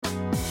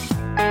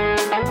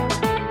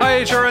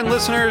HRN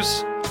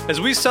listeners.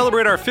 As we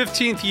celebrate our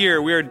 15th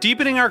year, we are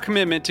deepening our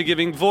commitment to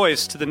giving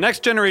voice to the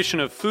next generation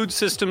of food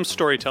systems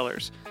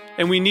storytellers,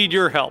 and we need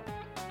your help.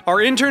 Our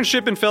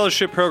internship and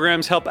fellowship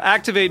programs help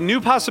activate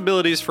new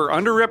possibilities for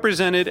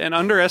underrepresented and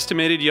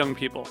underestimated young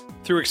people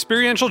through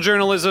experiential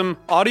journalism,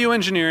 audio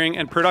engineering,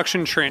 and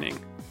production training.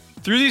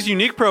 Through these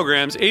unique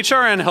programs,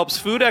 HRN helps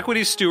food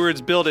equity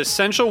stewards build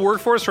essential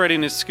workforce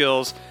readiness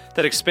skills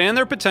that expand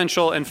their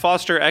potential and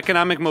foster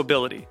economic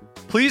mobility.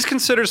 Please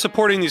consider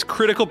supporting these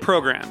critical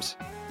programs.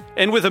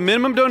 And with a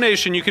minimum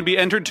donation, you can be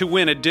entered to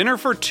win a dinner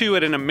for two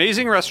at an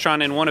amazing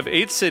restaurant in one of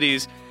 8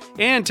 cities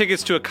and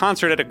tickets to a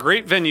concert at a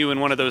great venue in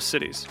one of those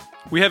cities.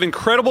 We have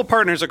incredible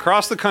partners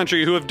across the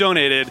country who have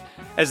donated,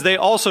 as they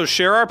also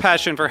share our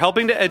passion for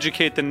helping to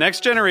educate the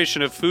next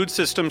generation of food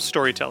systems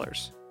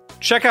storytellers.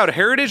 Check out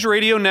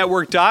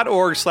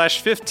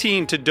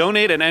heritageradionetwork.org/15 to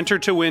donate and enter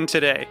to win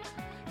today.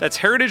 That's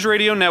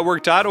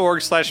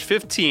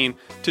heritageradionetwork.org/15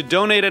 to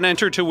donate and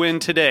enter to win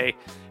today.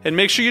 And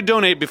make sure you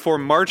donate before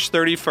March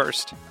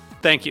 31st.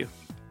 Thank you.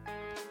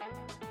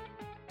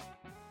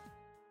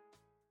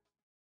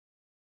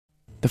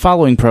 The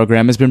following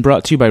program has been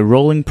brought to you by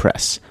Rolling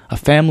Press, a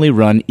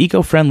family-run,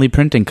 eco-friendly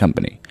printing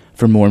company.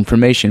 For more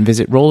information,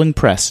 visit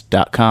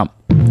rollingpress.com.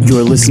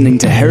 You're listening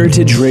to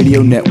Heritage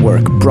Radio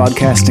Network,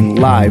 broadcasting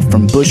live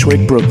from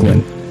Bushwick,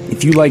 Brooklyn.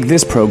 If you like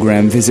this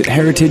program, visit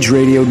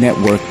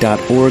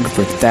heritageradionetwork.org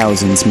for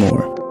thousands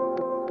more.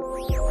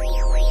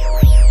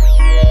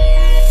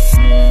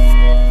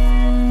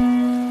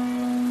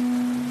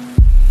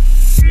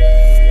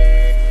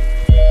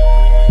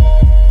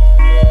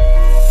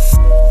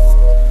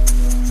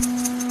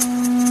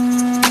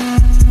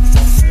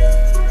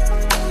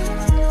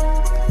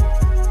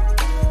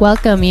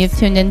 Welcome. You've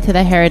tuned into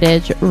the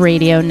Heritage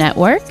Radio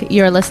Network.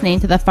 You're listening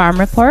to The Farm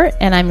Report,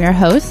 and I'm your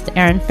host,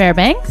 Erin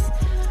Fairbanks.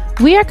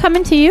 We are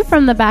coming to you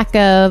from the back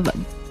of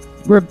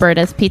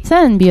Roberta's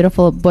Pizza in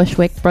beautiful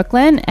Bushwick,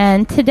 Brooklyn.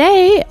 And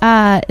today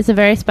is a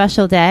very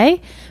special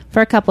day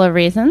for a couple of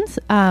reasons.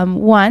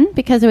 One,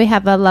 because we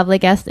have a lovely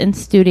guest in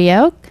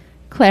studio,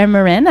 Claire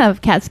Marin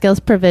of Catskill's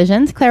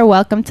Provisions. Claire,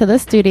 welcome to the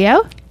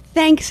studio.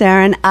 Thanks,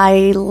 Erin.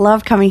 I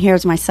love coming here.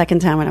 It's my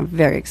second time, and I'm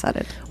very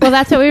excited. Well,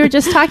 that's what we were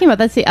just talking about.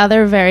 That's the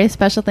other very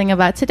special thing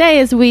about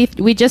today is we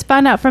just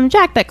found out from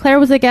Jack that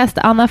Claire was a guest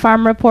on the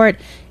Farm Report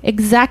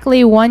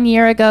exactly 1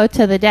 year ago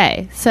to the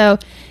day. So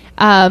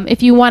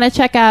if you want to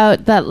check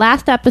out the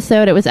last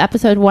episode, it was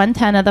episode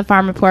 110 of the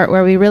Farm Report,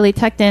 where we really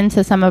tucked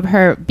into some of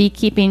her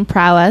beekeeping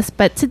prowess.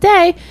 But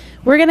today,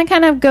 we're going to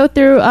kind of go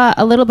through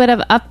a little bit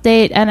of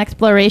update and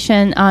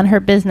exploration on her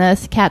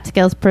business,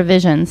 Catskill's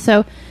Provisions.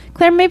 So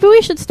Claire, maybe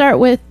we should start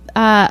with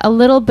a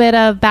little bit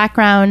of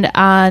background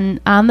on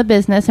the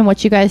business and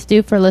what you guys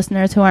do for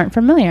listeners who aren't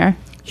familiar.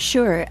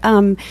 Sure.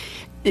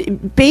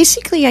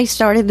 Basically, I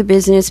started the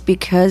business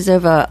because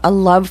of a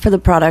love for the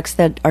products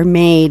that are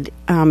made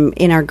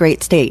in our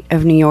great state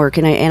of New York.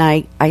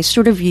 And I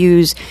sort of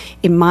use,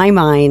 in my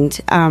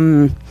mind,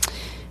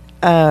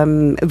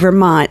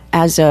 Vermont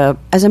as a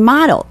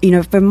model. You know,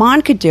 if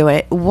Vermont could do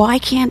it, why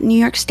can't New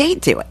York State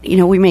do it? You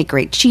know, we make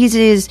great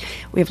cheeses.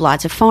 We have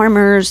lots of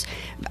farmers,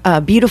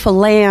 beautiful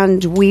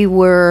land. We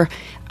were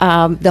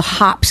the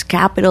hops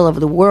capital of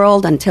the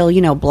world until,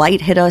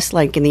 blight hit us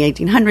like in the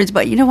 1800s.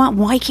 But you know what?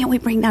 Why can't we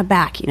bring that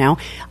back?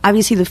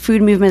 Obviously the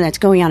food movement that's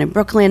going on in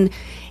Brooklyn,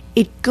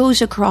 it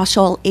goes across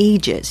all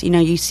ages.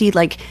 You see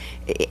like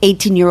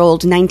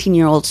 18-year-olds,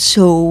 19-year-olds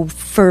so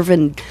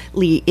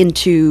fervently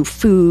into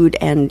food,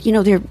 and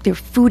they're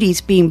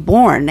foodies being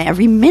born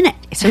every minute.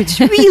 So it's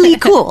really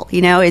cool.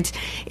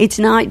 It's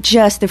not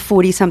just the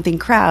 40-something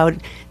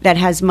crowd that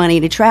has money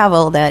to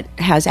travel that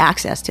has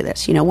access to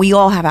this. We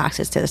all have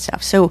access to this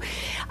stuff. So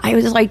I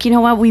was like, you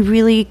know what, we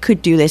really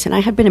could do this. And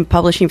I had been in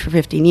publishing for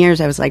 15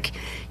 years. I was like,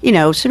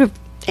 sort of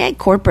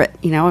corporate,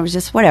 it was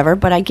just whatever,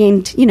 but I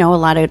gained, a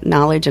lot of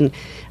knowledge and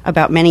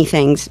about many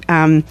things.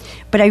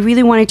 But I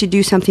really wanted to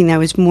do something that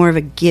was more of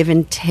a give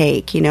and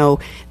take,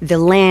 the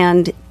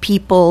land,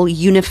 people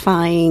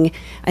unifying,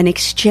 an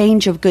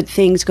exchange of good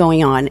things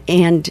going on.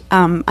 And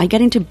I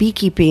got into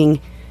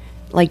beekeeping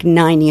like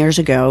 9 years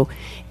ago,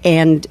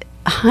 and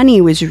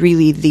honey was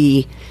really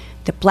the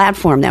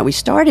platform that we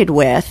started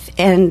with.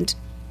 And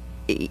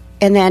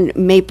then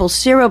maple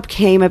syrup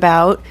came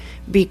about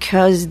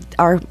because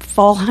our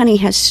fall honey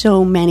has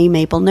so many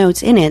maple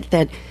notes in it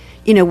that,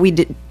 we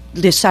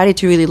decided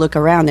to really look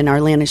around, and our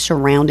land is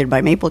surrounded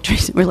by maple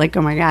trees. We're like,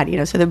 oh my God,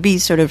 so the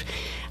bees sort of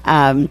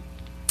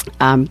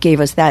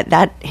gave us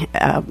that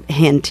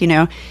hint,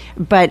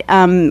 But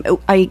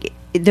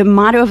the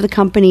motto of the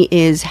company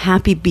is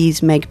happy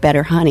bees make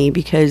better honey,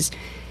 because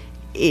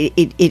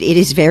it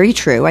is very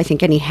true. I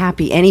think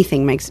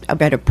anything makes a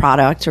better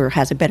product or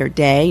has a better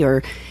day,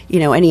 or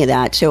any of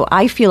that. So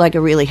I feel like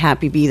a really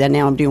happy bee that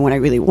now I'm doing what I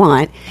really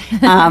want.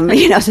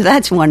 So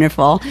that's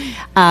wonderful.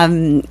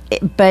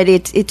 But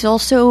it's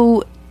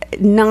also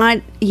not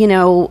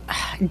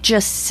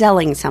just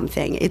selling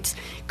something. It's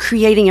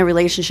creating a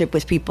relationship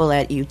with people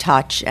that you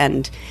touch,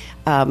 and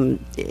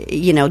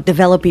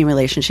developing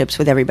relationships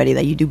with everybody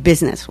that you do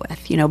business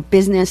with.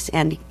 Business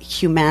and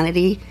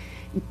humanity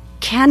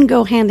can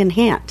go hand in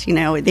hand.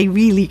 They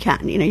really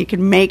can. You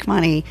can make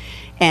money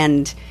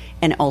and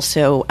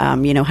also,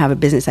 have a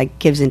business that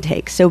gives and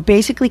takes. So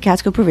basically,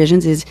 Catskill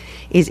Provisions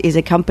is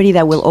a company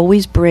that will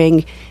always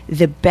bring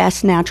the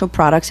best natural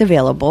products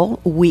available.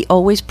 We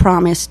always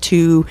promise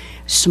to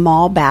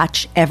small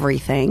batch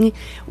everything.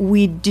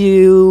 We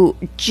do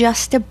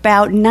just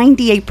about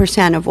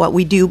 98% of what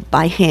we do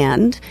by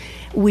hand.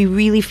 We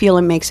really feel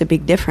it makes a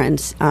big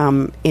difference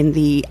in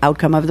the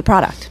outcome of the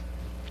product.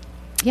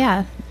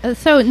 Yeah.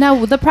 So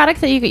now the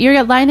products that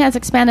your line has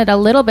expanded a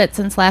little bit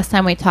since last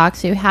time we talked.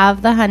 So you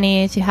have the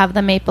honeys, you have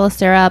the maple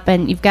syrup,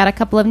 and you've got a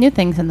couple of new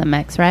things in the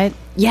mix, right?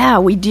 Yeah,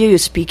 we do.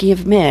 Speaking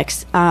of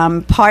mix,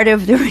 part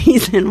of the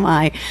reason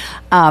why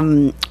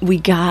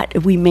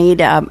we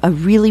made a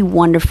really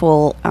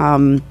wonderful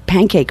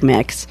pancake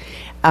mix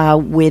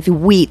with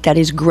wheat that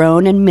is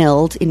grown and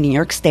milled in New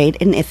York State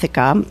in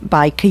Ithaca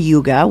by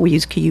Cayuga. We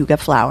use Cayuga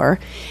flour,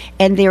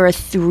 and there are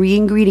 3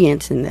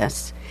 ingredients in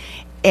this.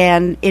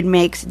 And it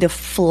makes the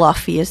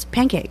fluffiest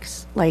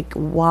pancakes. Like,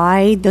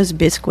 why does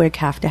Bisquick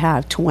have to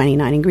have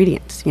 29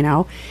 ingredients,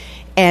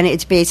 And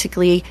it's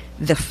basically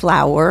the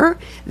flour,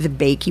 the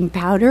baking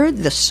powder,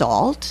 the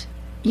salt.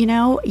 You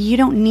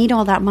don't need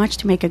all that much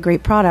to make a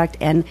great product.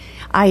 And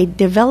I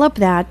developed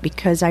that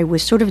because I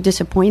was sort of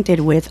disappointed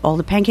with all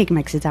the pancake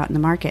mixes out in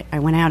the market. I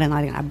went out and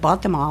I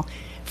bought them all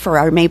for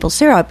our maple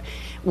syrup,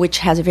 which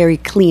has a very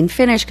clean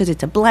finish because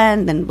it's a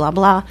blend and blah,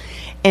 blah.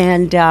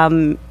 And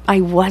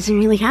I wasn't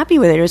really happy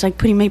with it. It was like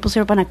putting maple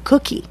syrup on a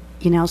cookie,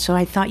 So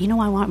I thought, I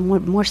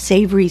want more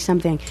savory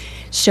something.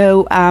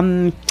 So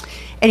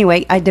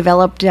anyway, I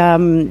developed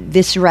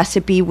this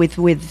recipe with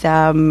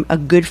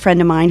a good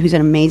friend of mine who's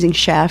an amazing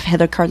chef,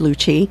 Heather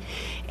Carlucci.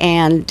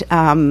 And,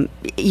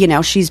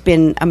 she's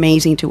been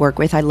amazing to work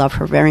with. I love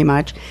her very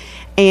much.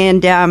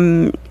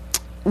 And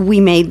we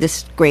made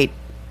this great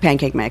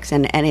pancake mix,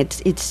 and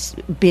it's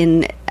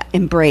been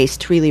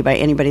embraced really by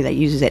anybody that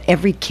uses it.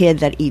 Every kid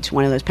that eats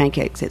one of those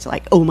pancakes, it's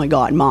like, oh my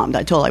God, Mom,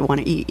 that's all I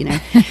want to eat,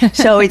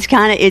 So it's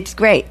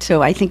great.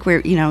 So I think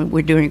we're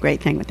doing a great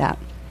thing with that.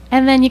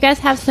 And then you guys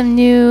have some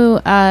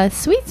new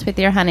sweets with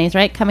your honeys,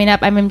 right? Coming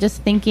up. I'm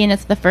just thinking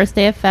it's the first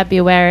day of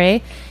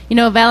February.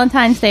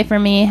 Valentine's Day for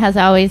me has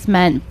always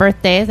meant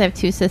birthdays. I have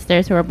 2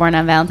 sisters who were born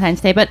on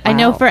Valentine's Day, but wow. I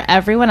know for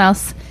everyone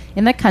else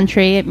in the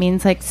country, it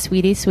means like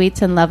sweetie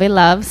sweets and lovey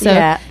love. So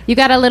yeah. You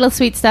got a little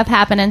sweet stuff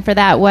happening for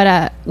that.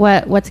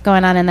 What's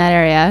going on in that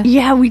area?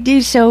 Yeah, we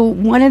do. So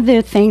one of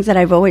the things that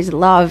I've always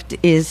loved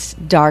is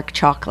dark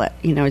chocolate.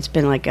 It's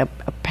been like a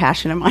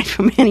passion of mine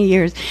for many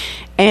years.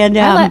 And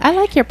I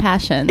like your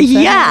passion. So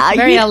yeah, it's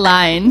very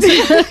aligned.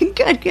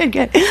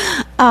 Good.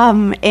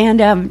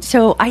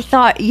 So I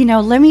thought,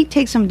 let me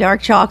take some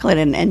dark chocolate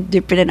and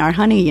dip it in our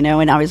honey,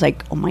 and I was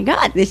like, oh my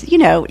God, this, you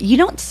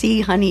don't see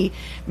honey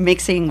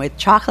mixing with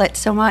chocolate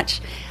so much.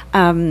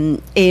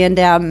 So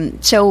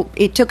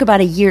it took about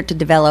a year to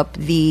develop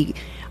the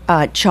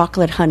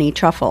chocolate honey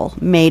truffle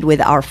made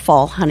with our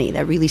fall honey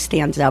that really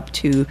stands up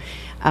to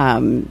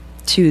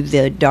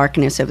the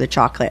darkness of the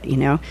chocolate,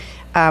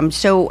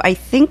 So I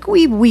think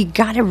we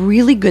got a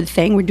really good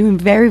thing. We're doing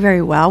very,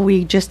 very well.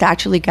 We just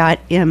actually got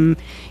into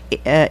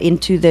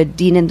the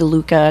Dean and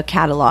DeLuca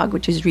catalog,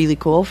 which is really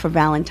cool for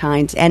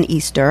Valentine's and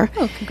Easter.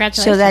 Oh,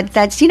 congratulations. So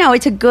that's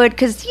it's a good,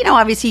 because,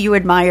 obviously you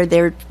admire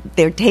their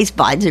taste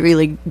buds are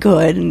really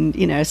good. And,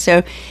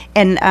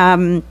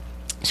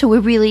 so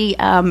we're really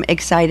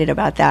excited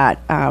about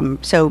that.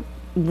 So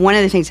one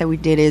of the things that we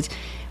did is,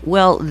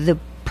 the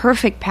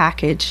perfect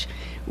package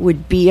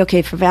would be,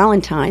 okay, for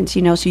Valentine's,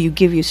 so you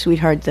give your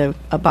sweetheart a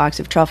box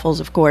of truffles,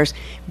 of course,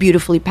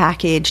 beautifully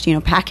packaged.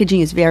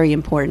 Packaging is very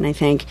important, I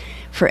think,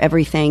 for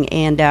everything.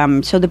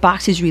 And so the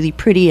box is really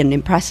pretty and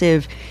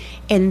impressive.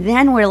 And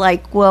then we're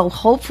like, well,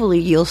 hopefully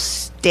you'll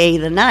stay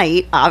the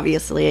night,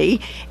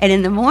 obviously. And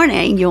in the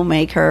morning, you'll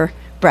make him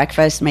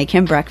breakfast.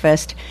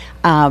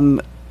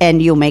 And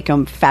you'll make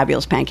them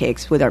fabulous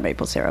pancakes with our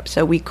maple syrup.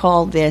 So we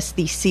call this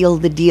the Seal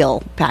the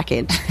Deal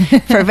package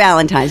for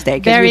Valentine's Day.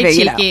 Very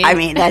cheeky.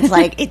 That's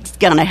like, it's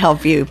going to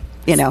help you,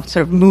 sort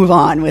of move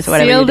on with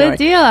whatever you're doing. Seal the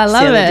deal. I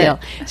love it. Deal.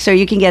 So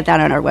you can get that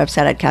on our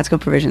website at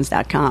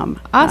catskillprovisions.com.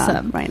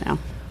 Awesome. Right now.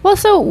 Well,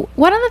 so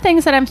one of the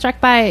things that I'm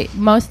struck by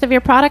most of your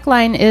product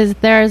line is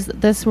there's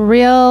this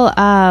real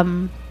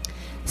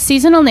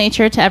seasonal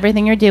nature to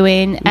everything you're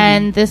doing,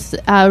 and this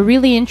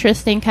really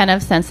interesting kind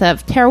of sense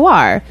of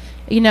terroir.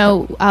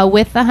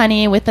 With the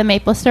honey, with the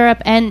maple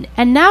syrup. And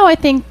now I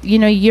think,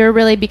 you're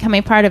really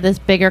becoming part of this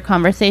bigger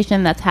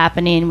conversation that's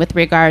happening with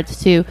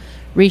regards to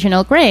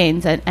regional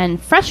grains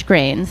and fresh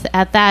grains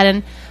at that.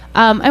 And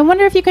I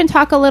wonder if you can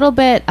talk a little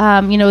bit,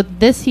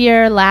 this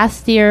year,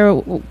 last year,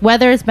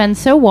 weather's been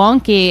so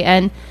wonky,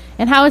 and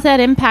how is that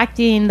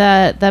impacting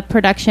the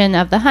production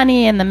of the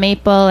honey and the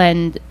maple?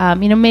 And,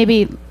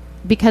 maybe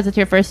because it's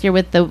your first year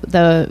with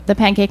the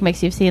pancake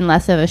mix, you've seen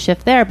less of a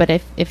shift there.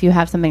 But if you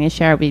have something to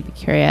share, we'd be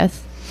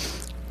curious.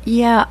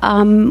 Yeah,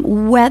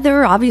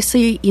 weather,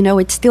 obviously,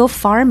 it's still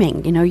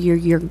farming.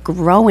 You're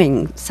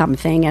growing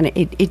something, and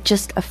it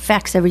just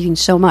affects everything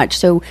so much.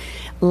 So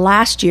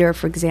last year,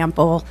 for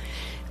example,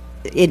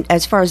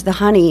 as far as the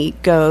honey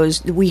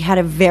goes, we had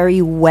a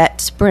very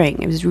wet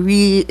spring. It was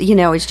really,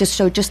 it's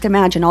just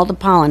imagine all the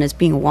pollen is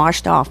being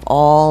washed off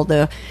all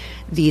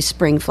these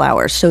spring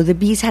flowers. So the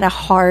bees had a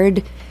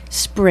hard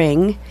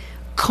spring.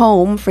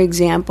 Comb, for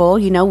example,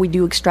 we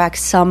do extract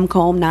some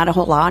comb, not a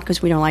whole lot,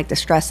 because we don't like to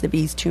stress the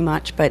bees too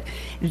much, but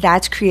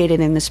that's created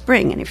in the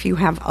spring. And if you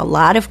have a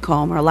lot of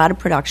comb or a lot of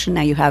production,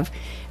 now you have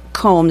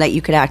comb that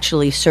you could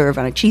actually serve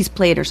on a cheese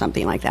plate or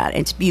something like that.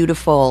 It's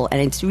beautiful,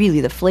 and it's really,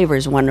 the flavor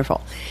is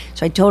wonderful.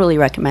 So I totally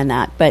recommend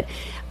that. But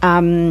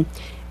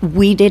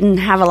we didn't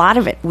have a lot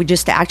of it. We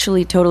just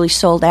actually totally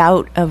sold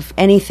out of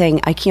anything.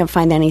 I can't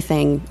find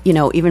anything,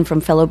 even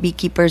from fellow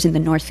beekeepers in the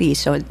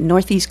Northeast. So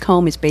Northeast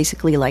comb is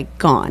basically like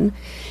gone.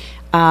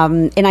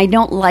 And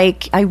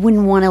I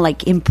wouldn't want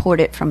to import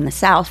it from the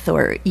South,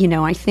 or,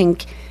 I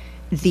think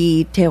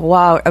the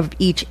terroir of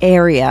each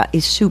area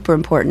is super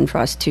important for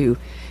us to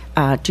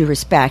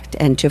respect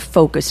and to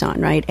focus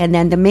on, right? And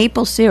then the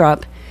maple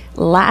syrup,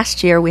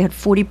 last year we had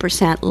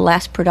 40%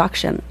 less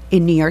production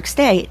in New York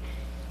State.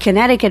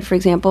 Connecticut, for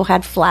example,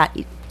 had flat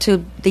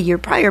to the year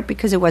prior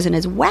because it wasn't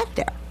as wet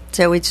there.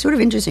 So it's sort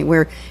of interesting.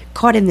 We're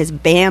caught in this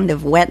band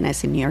of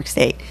wetness in New York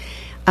State.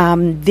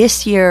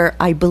 This year,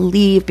 I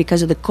believe,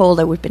 because of the cold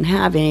that we've been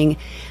having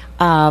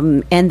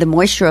and the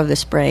moisture of the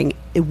spring,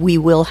 we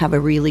will have a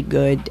really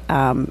good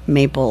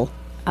maple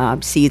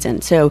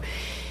season. So,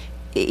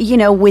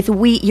 with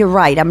wheat, you're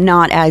right. I'm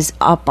not as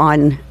up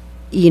on,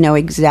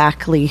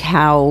 exactly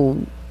how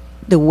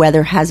the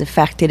weather has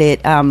affected it.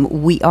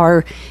 We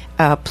are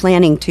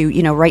planning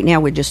to, right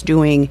now we're just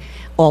doing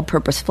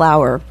all-purpose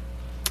flour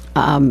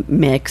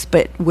mix,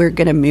 but we're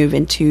going to move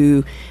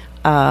into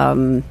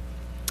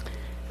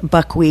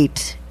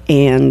buckwheat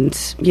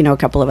and, a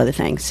couple of other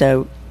things.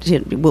 So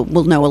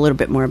we'll know a little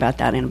bit more about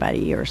that in about a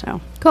year or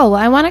so. Cool.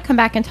 Well, I want to come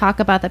back and talk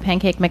about the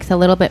pancake mix a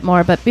little bit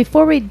more, but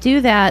before we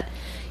do that,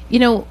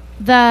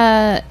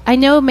 I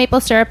know maple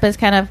syrup is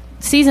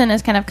season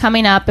is kind of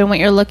coming up, and what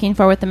you're looking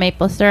for with the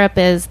maple syrup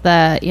is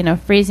the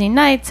freezing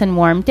nights and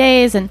warm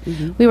days, and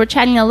we were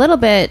chatting a little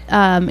bit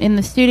in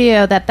the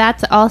studio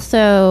that's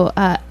also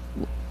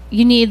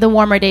you need the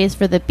warmer days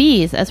for the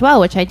bees as well,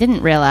 which I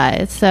didn't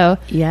realize. So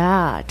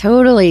yeah,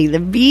 totally.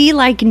 The bee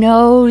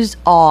knows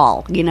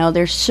all.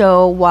 They're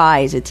so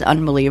wise. It's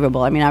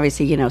unbelievable. I mean,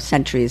 obviously,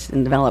 centuries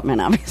in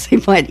development, obviously,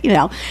 but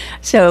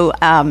so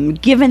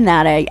given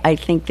that, I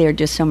think there are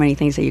just so many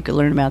things that you could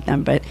learn about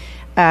them. But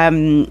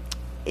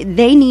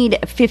they need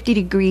 50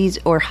 degrees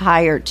or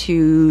higher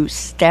to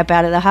step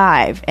out of the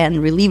hive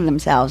and relieve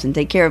themselves and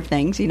take care of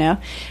things,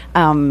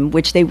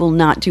 which they will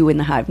not do in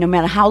the hive, no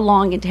matter how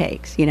long it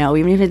takes,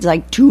 even if it's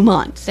 2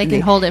 months. They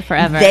can hold it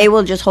forever. They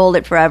will just hold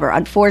it forever.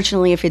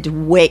 Unfortunately, if it's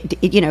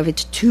if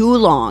it's too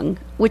long,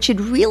 which it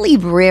really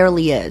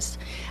rarely is,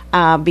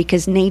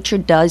 because nature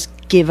does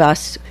give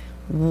us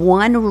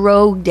one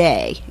rogue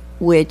day,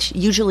 which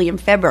usually in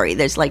February,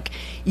 there's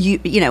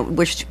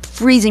we're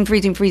freezing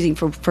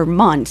for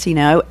months,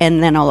 and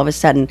then all of a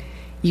sudden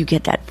you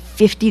get that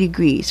 50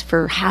 degrees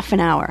for half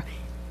an hour.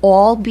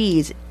 All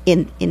bees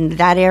in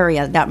that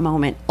area at that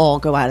moment all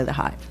go out of the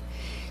hive.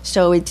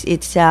 So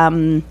it's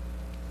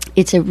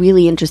a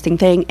really interesting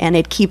thing, and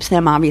it keeps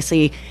them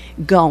obviously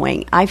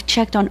going. I've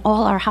checked on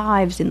all our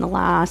hives in the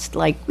last,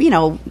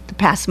 the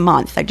past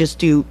month. I just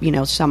do,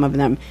 some of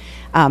them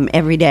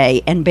every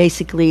day, and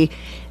basically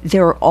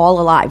they're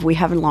all alive. We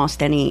haven't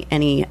lost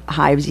any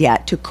hives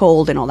yet to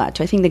cold and all that.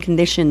 So I think the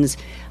conditions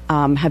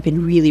have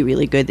been really,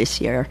 really good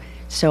this year.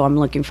 So I'm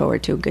looking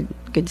forward to a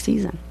good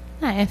season.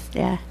 Nice.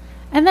 Yeah.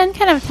 And then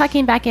kind of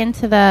tucking back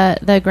into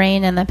the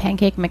grain and the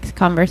pancake mix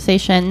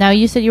conversation. Now,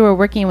 you said you were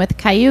working with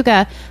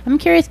Cayuga. I'm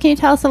curious, can you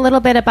tell us a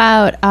little bit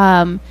about,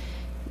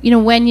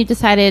 when you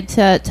decided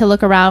to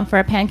look around for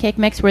a pancake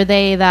mix? Were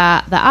they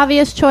the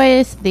obvious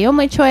choice, the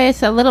only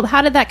choice?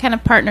 How did that kind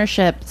of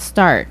partnership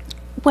start?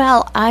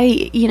 Well,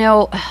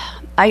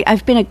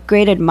 I've been a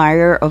great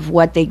admirer of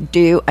what they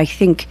do. I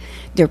think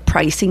their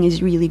pricing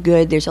is really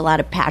good. There's a lot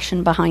of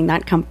passion behind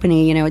that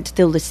company. It's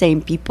still the same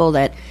people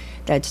that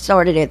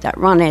started it, that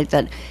run it,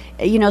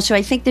 so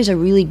I think there's a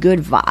really good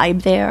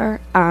vibe there.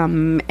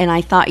 And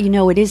I thought,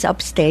 it is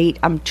upstate.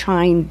 I'm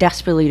trying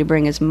desperately to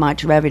bring as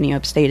much revenue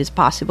upstate as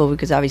possible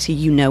because obviously,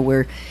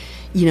 we're,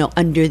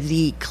 under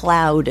the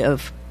cloud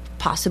of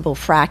possible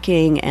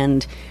fracking.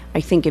 And I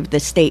think if the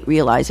state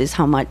realizes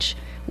how much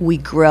we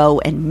grow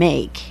and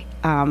make,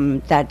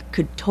 that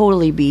could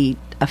totally be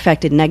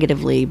affected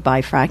negatively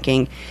by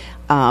fracking.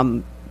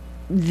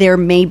 There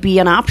may be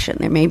an option.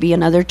 There may be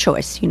another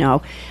choice,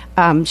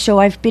 So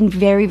I've been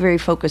very, very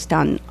focused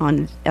on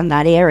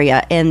that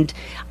area. And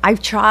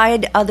I've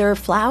tried other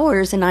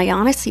flowers, and I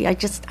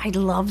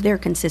love their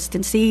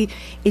consistency.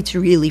 It's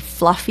really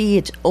fluffy.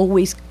 It's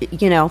always,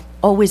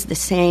 always the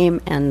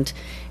same. And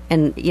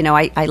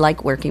I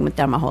like working with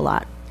them a whole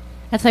lot.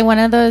 It's like one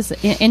of those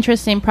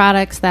interesting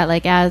products that,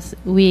 like, as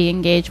we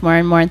engage more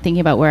and more in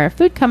thinking about where our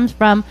food comes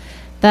from,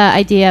 the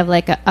idea of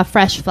like a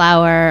fresh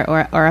flour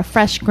or a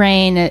fresh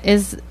grain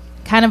is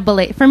kind of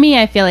for me.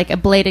 I feel like a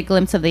belated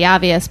glimpse of the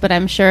obvious, but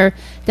I'm sure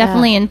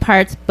definitely in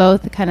parts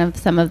both kind of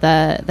some of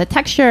the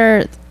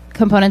texture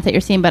components that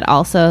you're seeing, but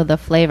also the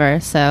flavor.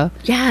 So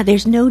yeah,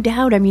 there's no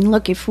doubt. I mean,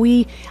 look,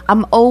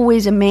 I'm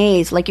always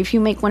amazed. Like if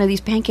you make one of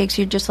these pancakes,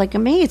 you're just like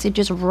amazed. It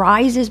just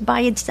rises by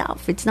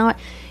itself. It's not,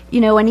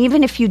 and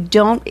even if you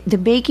don't, the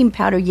baking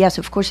powder, yes,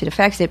 of course it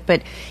affects it,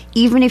 but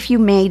even if you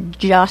made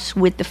just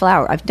with the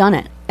flour, I've done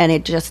it, and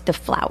the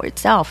flour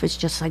itself is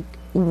just like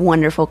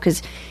wonderful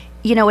because,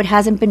 it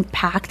hasn't been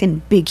packed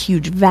in big,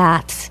 huge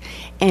vats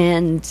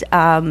and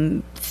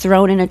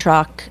thrown in a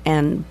truck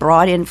and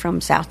brought in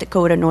from South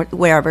Dakota,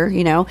 wherever,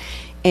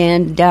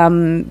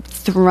 and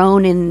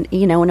thrown in,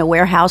 in a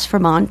warehouse for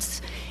months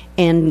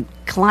and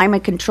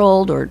climate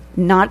controlled or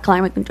not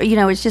climate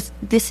controlled. It's just,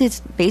 this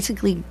is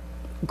basically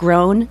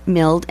grown,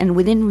 milled, and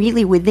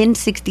within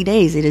 60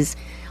 days, it is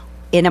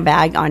in a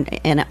bag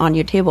on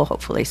your table,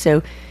 hopefully.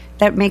 So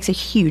that makes a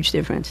huge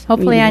difference.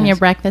 Hopefully really on your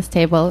breakfast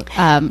table,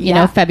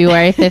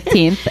 February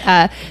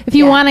 15th. If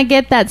you want to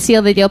get that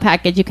Seal the Deal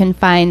package, you can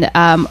find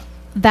that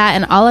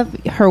and all of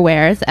her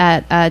wares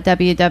at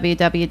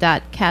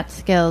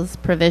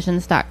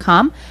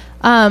www.catskillsprovisions.com.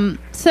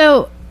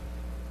 So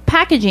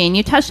packaging,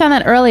 you touched on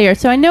that earlier.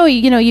 So I know,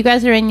 you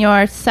guys are in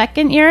your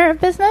second year of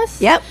business?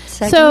 Yep,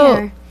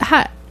 second year.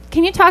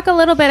 Can you talk a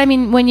little bit? I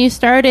mean, when you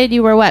started,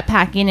 you were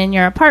packing in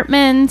your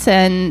apartments,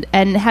 and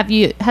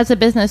has the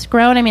business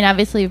grown? I mean,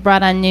 obviously you've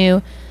brought on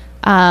new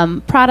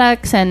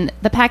products, and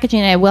the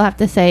packaging, I will have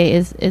to say,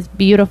 is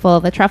beautiful.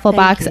 The truffle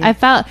box, I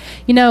felt,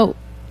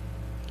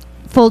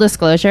 full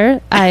disclosure,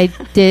 I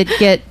did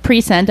get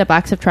pre-sent a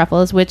box of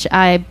truffles, which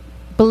I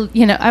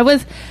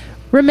was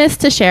remiss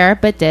to share,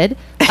 but did.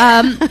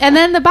 And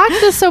then the box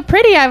is so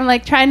pretty. I'm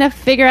like trying to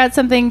figure out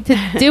something to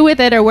do with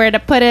it or where to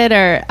put it.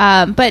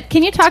 But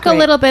can you talk a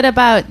little bit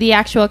about the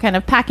actual kind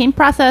of packing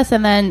process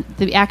and then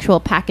the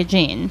actual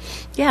packaging?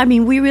 Yeah, I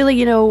mean, we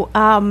really,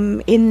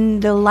 in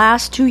the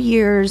last 2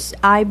 years,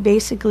 I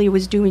basically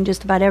was doing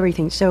just about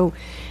everything. So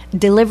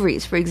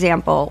deliveries, for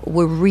example,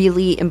 were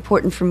really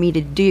important for me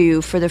to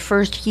do. For the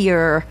first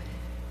year,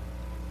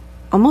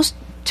 almost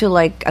to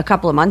like a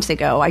couple of months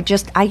ago, I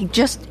just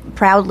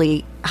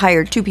proudly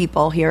hired 2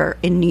 people here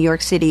in New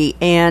York City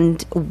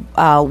and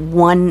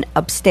 1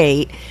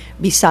 upstate,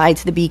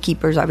 besides the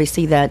beekeepers,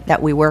 obviously,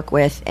 that we work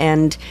with.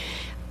 And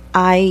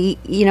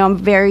I'm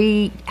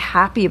very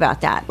happy about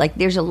that. Like,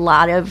 there's a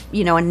lot of,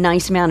 a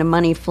nice amount of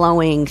money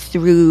flowing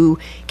through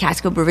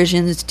Catskill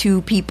Provisions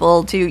to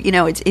people to,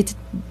 it's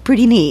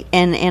pretty neat.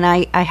 And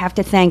I have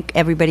to thank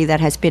everybody that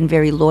has been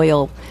very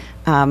loyal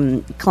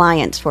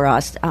clients for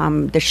us.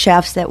 The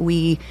chefs that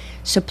we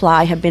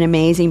supply have been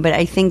amazing, but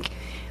I think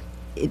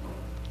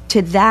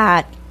to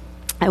that,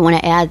 I want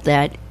to add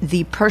that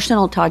the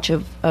personal touch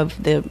of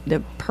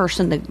the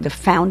person, the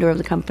founder of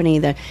the company,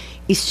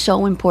 is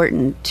so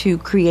important to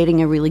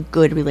creating a really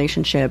good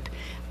relationship,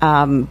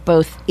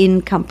 both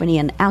in company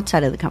and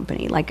outside of the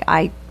company. Like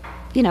I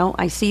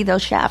see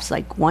those chefs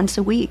like once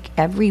a week,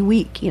 every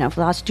week, for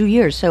the last 2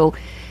 years. So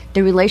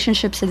the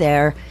relationships are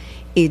there.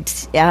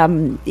 It's,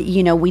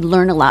 we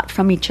learn a lot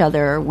from each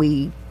other.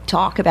 We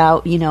talk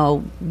about,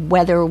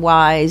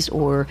 weather-wise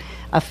or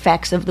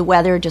effects of the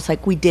weather, just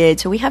like we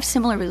did. So we have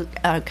similar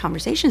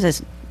conversations as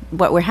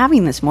what we're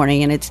having this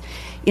morning. And it's,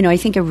 I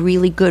think a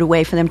really good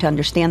way for them to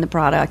understand the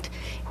product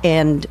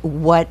and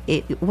what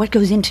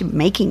goes into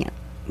making it.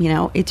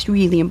 It's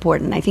really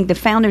important. I think the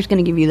founder's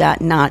going to give you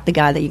that, not the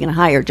guy that you're going to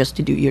hire just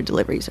to do your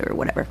deliveries or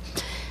whatever.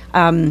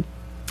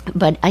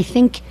 But I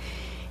think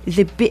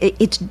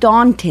it's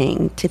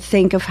daunting to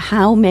think of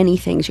how many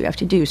things you have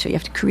to do. So you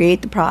have to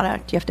create the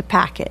product, you have to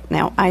pack it.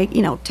 Now,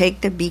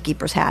 take the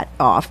beekeeper's hat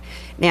off.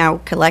 Now,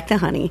 collect the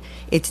honey.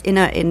 It's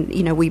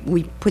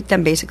we put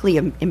them basically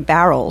in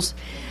barrels.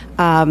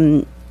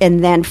 And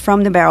then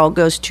from the barrel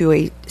goes to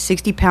a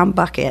 60-pound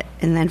bucket.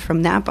 And then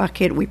from that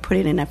bucket, we put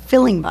it in a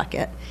filling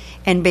bucket.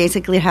 And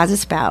basically it has a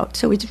spout.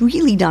 So it's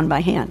really done by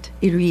hand.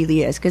 It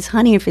really is. Because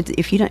honey,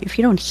 if you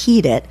don't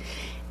heat it,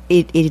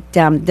 it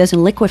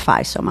doesn't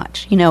liquefy so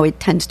much. It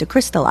tends to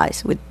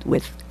crystallize with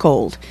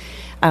cold,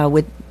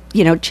 with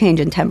change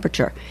in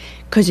temperature,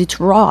 because it's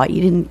raw.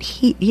 You didn't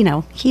heat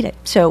it,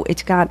 so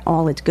it's got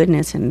all its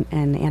goodness and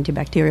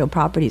antibacterial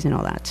properties and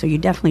all that. So you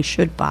definitely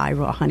should buy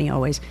raw honey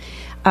always.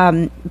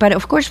 But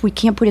of course, we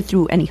can't put it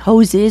through any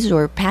hoses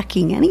or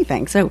packing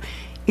anything. So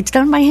it's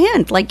done by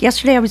hand. Like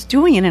yesterday, I was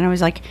doing it, and I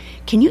was like,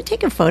 "Can you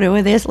take a photo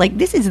of this? Like,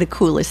 this is the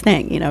coolest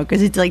thing,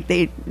 because it's like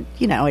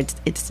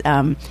it's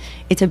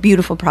a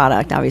beautiful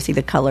product. Obviously,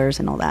 the colors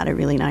and all that are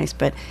really nice,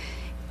 but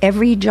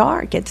every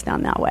jar gets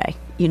done that way,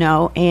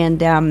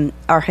 And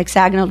our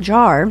hexagonal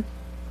jar,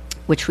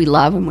 which we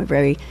love and we're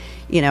very,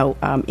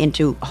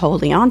 into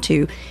holding on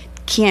to,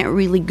 can't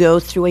really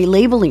go through a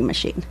labeling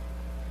machine.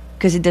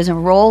 because it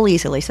doesn't roll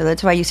easily. So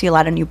that's why you see a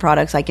lot of new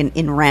products like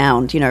in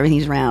round,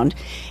 everything's round.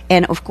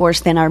 And of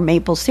course, then our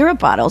maple syrup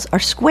bottles are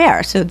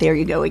square. So there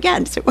you go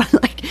again. So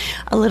like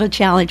a little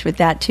challenge with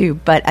that too.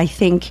 But I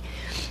think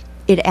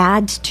it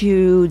adds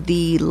to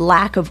the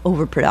lack of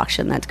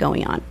overproduction that's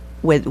going on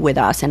with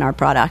us and our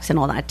products and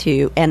all that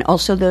too. And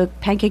also the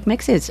pancake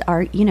mixes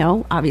are,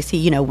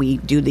 obviously, we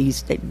do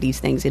these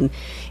things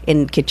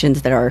in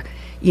kitchens that are,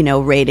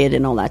 rated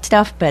and all that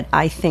stuff. But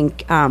I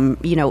think,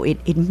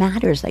 it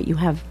matters that you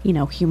have,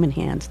 human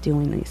hands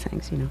doing these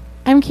things,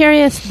 I'm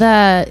curious,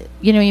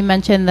 you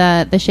mentioned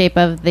the shape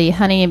of the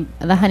honey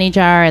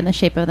jar and the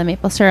shape of the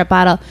maple syrup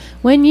bottle.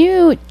 When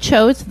you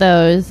chose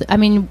those,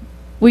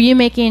 were you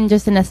making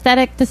just an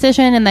aesthetic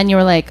decision and then you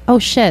were like, oh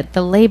shit,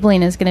 the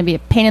labeling is going to be a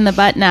pain in the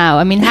butt now?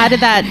 How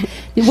did that,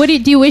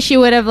 do you wish you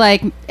would have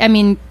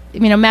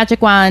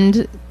Magic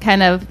Wand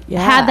kind of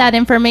had that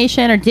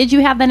information, or did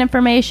you have that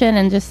information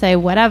and just say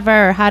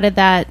whatever, or how did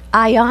that?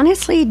 I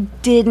honestly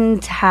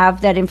didn't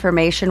have that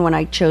information when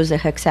I chose a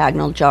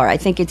hexagonal jar. I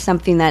think it's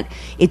something that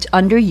it's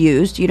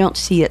underused. You don't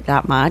see it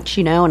that much,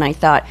 and I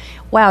thought,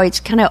 wow,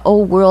 it's kind of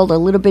old world, a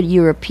little bit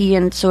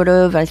European sort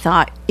of. I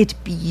thought it's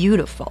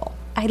beautiful.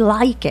 I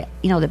like it.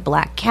 The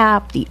black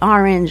cap, the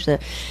orange.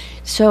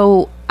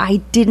 So I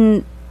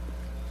didn't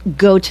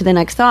go to the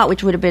next thought,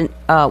 which would have been,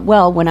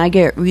 when I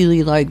get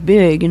really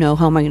big,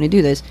 how am I going to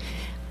do this?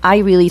 I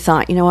really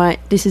thought, what,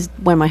 this is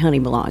where my honey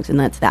belongs, and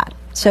that's that.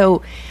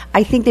 So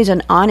I think there's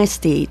an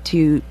honesty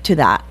to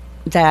that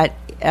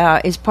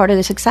is part of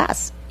the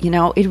success.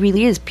 It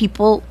really is.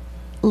 People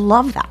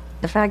love that.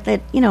 The fact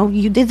that,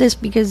 you did this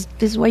because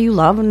this is what you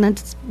love and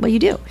that's what you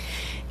do.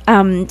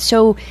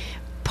 So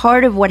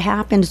part of what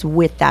happens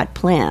with that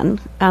plan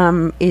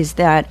is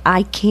that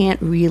I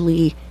can't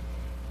really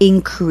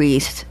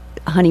increase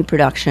honey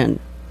production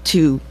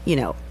to,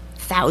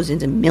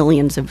 thousands and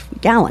millions of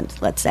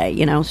gallons, let's say,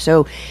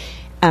 So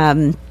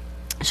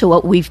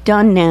what we've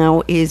done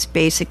now is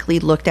basically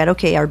looked at,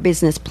 okay, our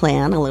business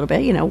plan a little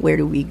bit, where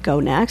do we go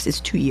next? It's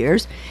 2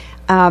 years.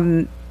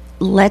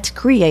 Let's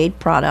create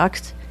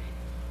products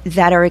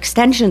that are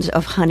extensions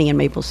of honey and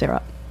maple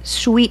syrup.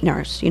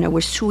 Sweeteners,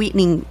 we're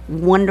sweetening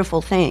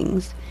wonderful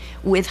things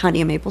with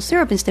honey and maple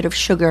syrup instead of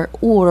sugar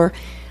or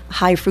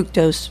high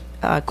fructose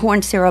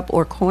corn syrup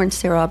or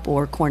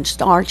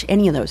cornstarch,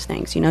 any of those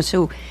things,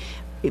 So,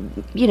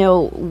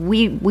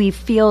 we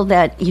feel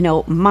that,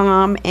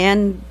 mom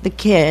and the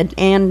kid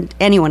and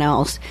anyone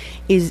else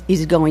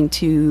is going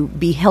to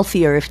be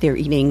healthier if they're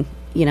eating,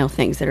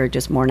 things that are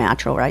just more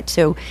natural, right?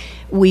 So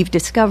we've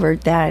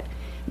discovered that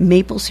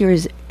maple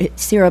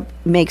syrup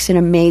makes an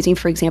amazing,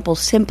 for example,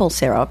 simple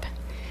syrup,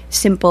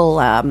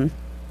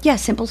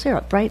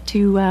 right,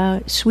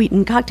 to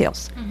sweeten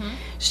cocktails. Mm-hmm.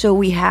 So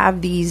we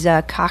have these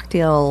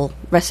cocktail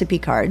recipe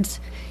cards,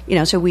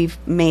 so we've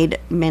made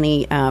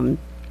many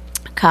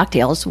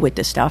cocktails with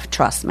this stuff,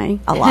 trust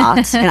me, a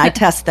lot. And I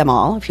test them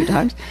all a few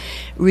times.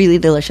 Really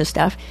delicious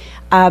stuff.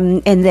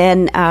 And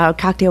then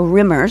cocktail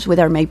rimmers with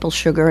our maple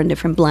sugar and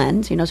different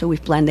blends, so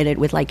we've blended it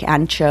with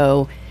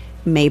ancho,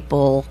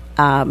 maple,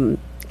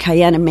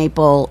 cayenne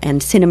maple,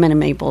 and cinnamon and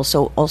maple.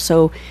 So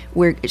also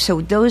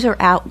those are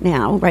out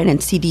now, right, in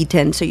CD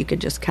tin, so you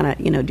could just kind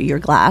of, do your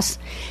glass.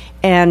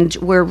 And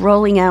we're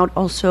rolling out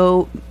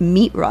also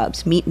meat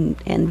and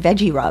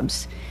veggie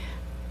rubs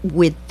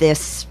with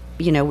this,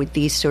 with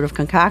these sort of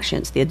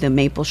concoctions, the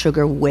maple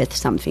sugar with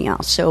something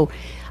else. So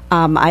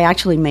I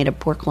actually made a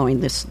pork loin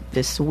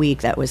this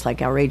week that was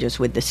outrageous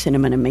with the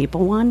cinnamon and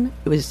maple one.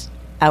 It was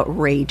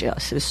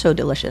outrageous. It was so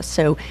delicious.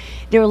 So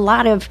there are a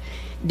lot of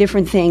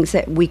different things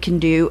that we can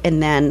do.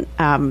 And then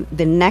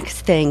the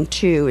next thing,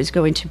 too, is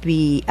going to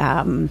be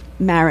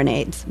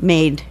marinades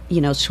made,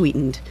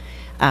 sweetened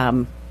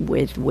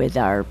with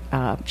our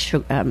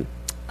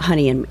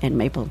honey and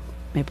maple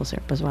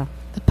syrup as well.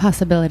 The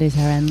possibilities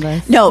are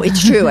endless. No,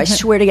 it's true. I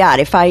swear to God,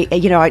 if I,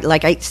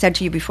 like I said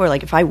to you before,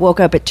 if I woke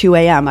up at 2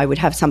 a.m., I would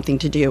have something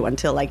to do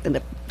until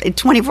in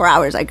 24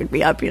 hours I could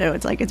be up.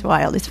 It's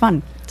wild. It's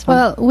fun.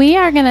 Well, we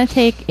are going to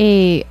take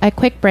a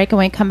quick break, and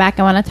when we come back,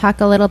 I want to talk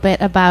a little bit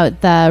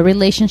about the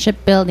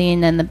relationship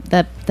building and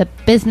the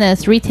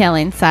business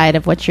retailing side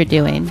of what you're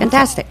doing.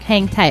 Fantastic. So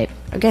hang tight.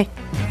 Okay.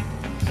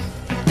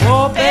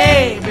 Oh,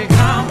 baby,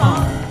 come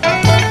on.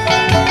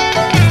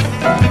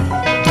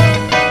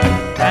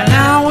 And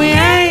now we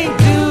ain't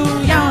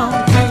too young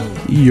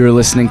to. You're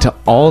listening to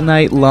All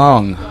Night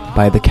Long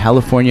by the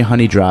California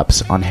Honey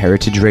Drops on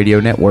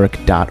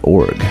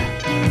heritageradionetwork.org.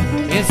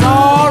 It's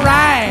all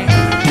right.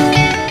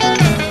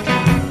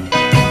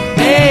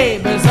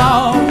 Baby's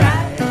all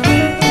right.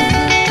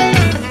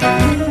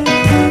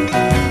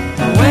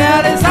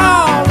 Well, it's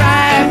all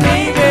right,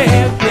 baby,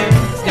 if you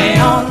stay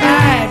all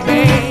night,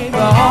 baby,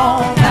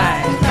 all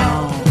night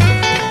long.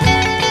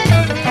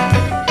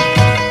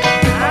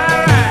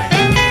 All right.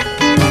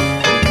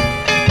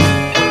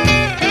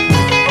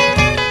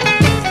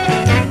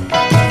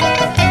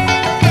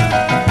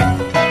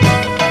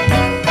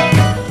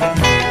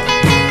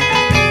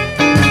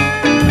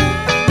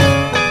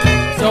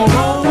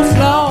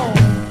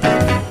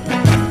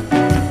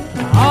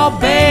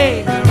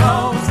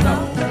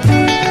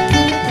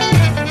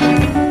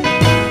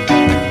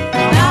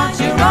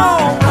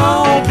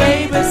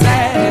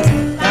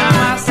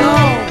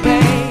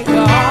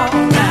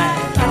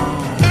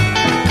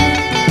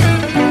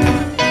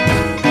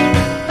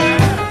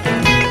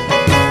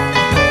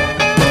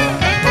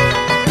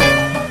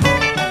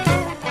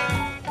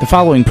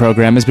 following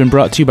program has been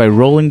brought to you by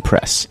Rolling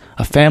Press,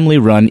 a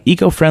family-run,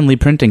 eco-friendly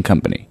printing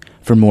company.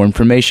 For more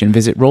information,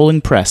 visit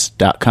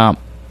rollingpress.com.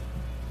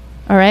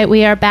 All right,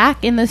 we are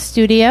back in the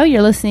studio.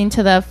 You're listening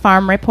to the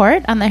Farm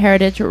Report on the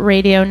Heritage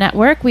Radio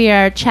Network. We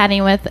are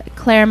chatting with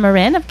Claire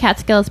Marin of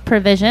Catskill's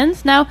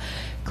Provisions. Now,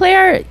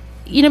 Claire,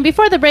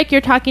 before the break,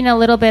 you're talking a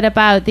little bit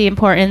about the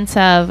importance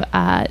of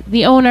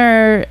the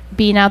owner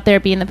being out there,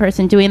 being the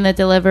person doing the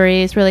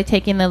deliveries, really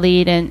taking the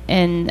lead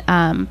and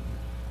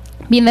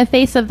being the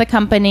face of the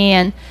company.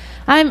 And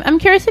I'm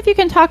curious if you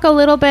can talk a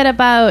little bit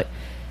about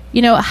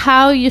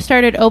how you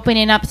started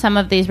opening up some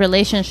of these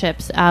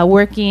relationships,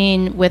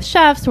 working with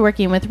chefs,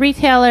 working with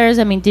retailers.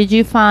 I mean, did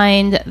you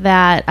find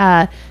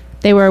that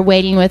they were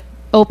waiting with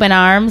open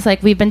arms,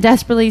 like we've been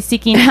desperately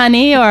seeking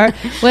honey, or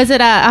was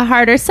it a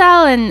harder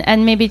sell?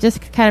 And maybe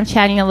just kind of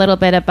chatting a little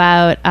bit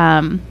about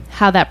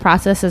how that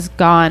process has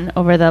gone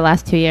over the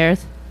last 2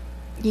 years.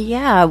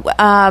 Yeah.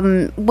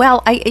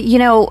 Well,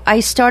 I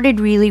started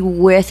really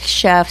with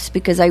chefs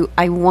because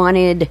I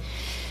wanted...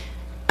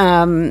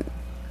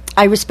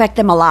 I respect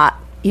them a lot,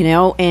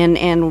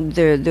 and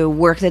the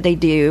work that they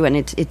do, and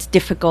it's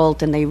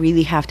difficult, and they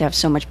really have to have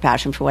so much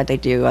passion for what they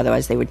do,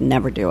 otherwise they would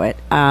never do it.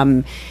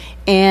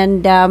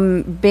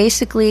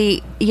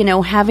 Basically,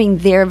 having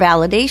their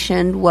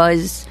validation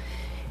was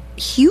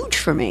huge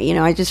for me.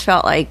 I just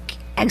felt like,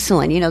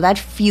 excellent. That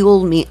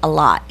fueled me a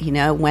lot,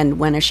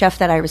 when a chef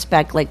that I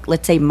respect, like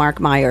let's say Mark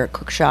Meyer,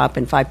 Cook Shop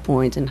and 5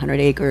 Points and 100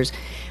 Acres,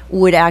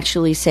 would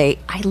actually say,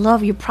 I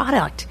love your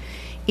product.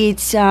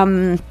 It's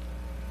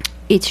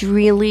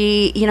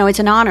really, it's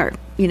an honor,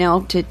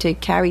 to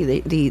carry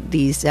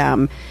these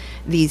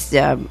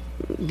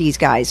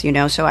guys,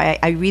 So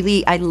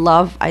I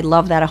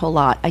love that a whole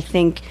lot. I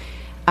think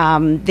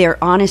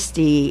their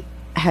honesty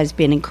has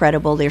been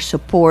incredible. Their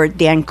support.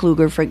 Dan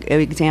Kluger, for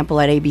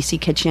example, at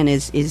ABC Kitchen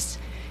is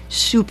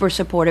super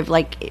supportive.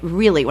 Like,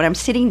 really, when I'm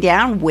sitting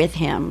down with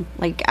him,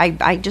 like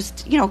I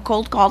just,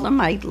 cold call him.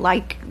 I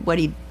like what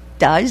he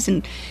does,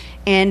 and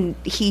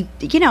he,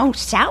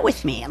 sat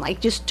with me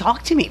and just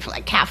talked to me for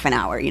half an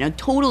hour,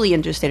 totally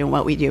interested in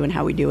what we do and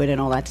how we do it and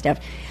all that stuff.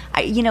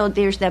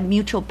 There's that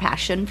mutual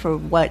passion for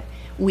what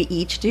we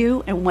each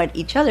do and what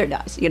each other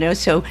does,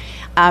 So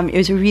it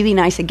was a really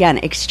nice, again,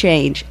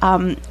 exchange.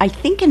 I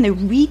think in the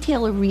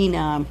retail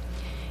arena,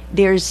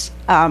 there's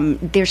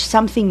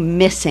something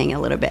missing a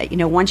little bit.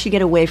 Once you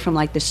get away from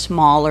the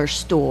smaller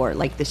store,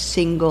 like the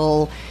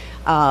single...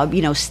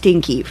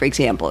 Stinky, for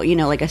example,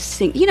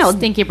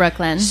 Stinky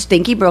Brooklyn.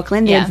 Stinky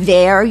Brooklyn. They're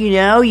there,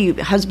 you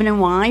husband and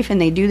wife, and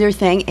they do their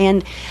thing.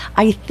 And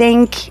I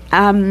think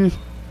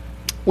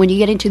when you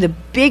get into the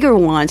bigger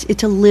ones,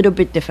 it's a little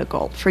bit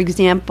difficult. For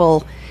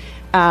example,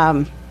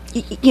 not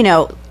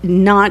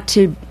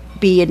to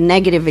be a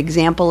negative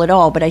example at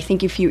all, but I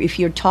think if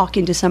you're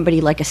talking to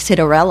somebody like a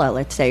Citarella,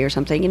 let's say, or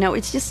something,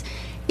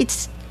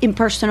 it's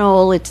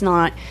impersonal. It's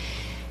not.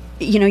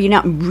 You're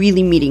not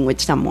really meeting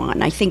with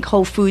someone. I think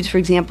Whole Foods, for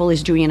example,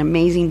 is doing an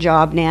amazing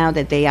job now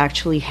that they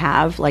actually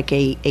have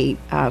a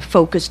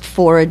focused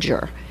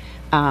forager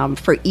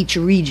for each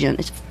region.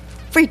 It's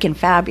freaking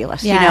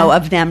fabulous,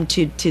 of them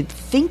to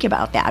think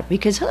about that,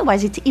 because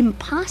otherwise it's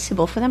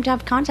impossible for them to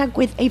have contact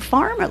with a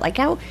farmer.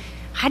 Who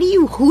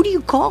do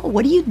you call?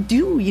 What do you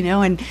do?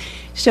 And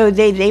so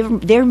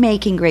they're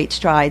making great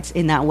strides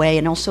in that way,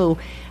 and also.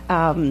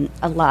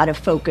 A lot of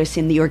focus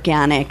in the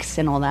organics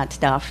and all that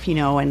stuff,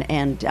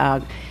 and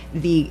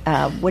the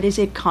what is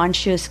it?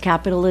 Conscious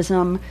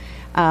capitalism.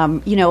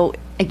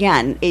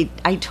 Again,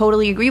 I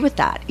totally agree with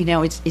that.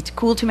 It's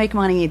cool to make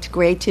money. It's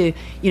great to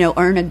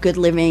earn a good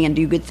living and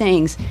do good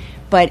things,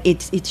 but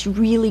it's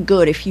really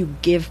good if you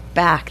give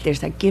back.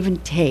 There's that give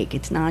and take.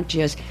 It's not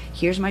just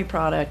here's my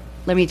product,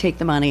 let me take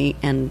the money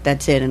and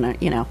that's it, and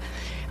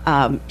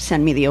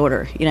send me the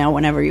order,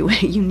 whenever you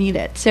need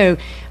it. So.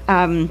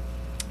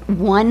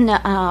 One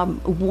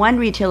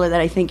retailer that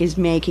I think is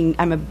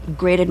I'm a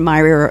great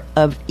admirer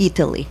of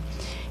Italy,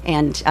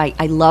 and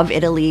I love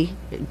Italy,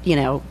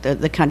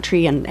 the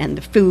country and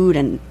the food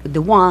and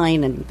the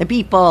wine and the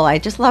people. I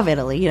just love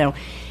Italy,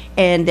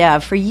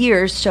 and for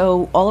years,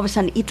 so all of a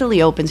sudden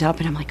Italy opens up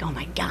and I'm like, oh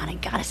my God, I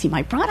gotta see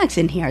my products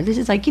in here. This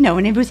is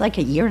and it was a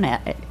year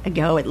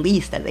ago at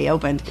least that they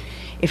opened,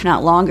 if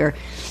not longer.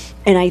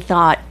 And I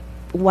thought,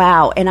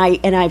 wow, and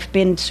I've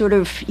been sort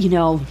of,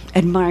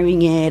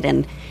 admiring it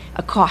and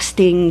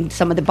accosting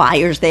some of the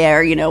buyers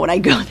there, when I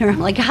go there,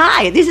 I'm like,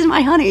 hi, this is my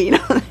honey,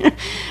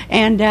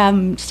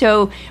 and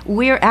so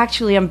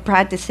I'm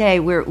proud to say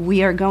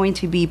we are going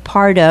to be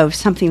part of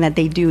something that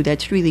they do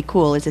that's really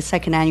cool. It's the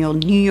second annual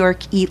New York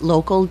Eat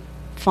Local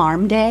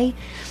Farm Day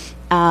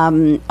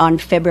on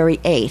February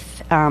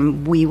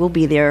 8th. We will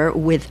be there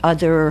with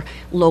other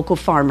local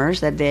farmers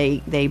that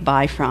they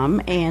buy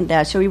from,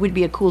 and so it would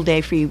be a cool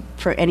day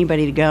for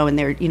anybody to go, and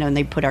and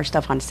they put our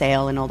stuff on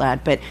sale and all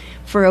that. But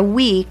for a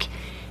week,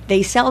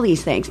 they sell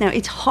these things. Now,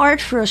 it's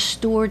hard for a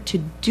store to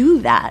do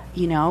that,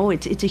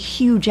 It's a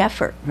huge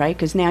effort, right?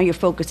 Because now you're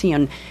focusing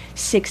on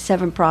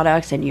 6-7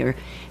 products and you're,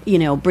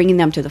 bringing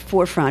them to the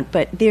forefront.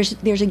 But there's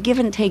a give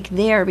and take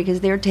there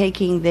because they're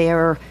taking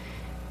their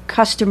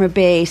customer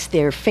base,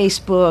 their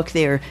Facebook,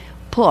 their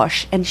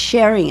push, and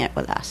sharing it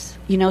with us.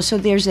 So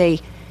there's a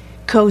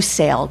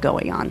co-sale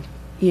going on,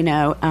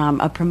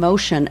 a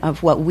promotion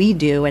of what we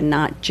do and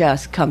not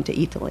just come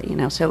to Italy,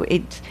 So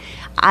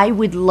I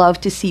would love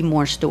to see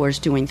more stores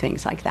doing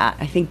things like that.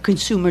 I think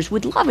consumers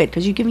would love it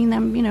because you're giving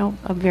them,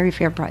 a very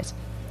fair price.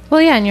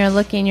 Well, yeah, and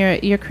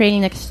you're creating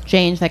an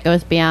exchange that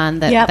goes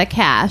beyond the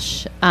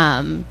cash,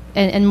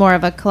 and more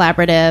of a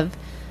collaborative,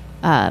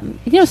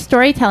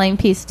 storytelling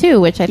piece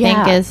too, which I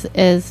think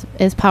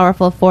is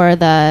powerful for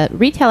the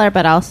retailer,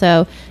 but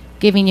also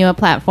giving you a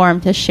platform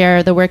to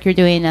share the work you're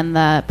doing, and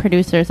the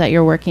producers that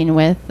you're working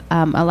with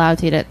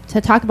allows you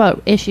to talk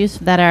about issues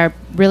that are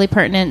really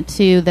pertinent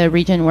to the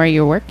region where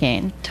you're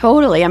working.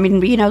 Totally. I mean,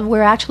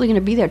 we're actually going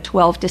to be there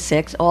 12 to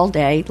 6 all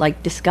day,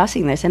 like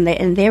discussing this, and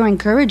they're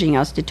encouraging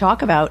us to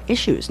talk about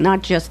issues,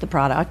 not just the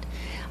product,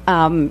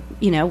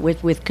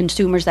 with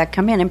consumers that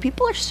come in. And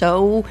people are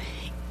so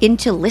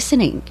into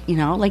listening,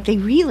 like they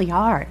really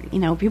are.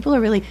 People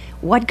are really,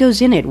 what goes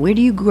in it? Where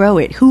do you grow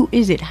it? Who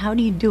is it? How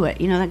do you do it?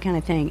 That kind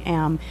of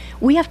thing.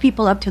 We have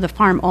people up to the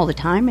farm all the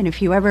time, and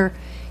if you ever,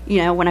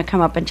 want to come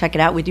up and check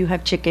it out, we do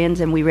have chickens,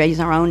 and we raise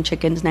our own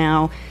chickens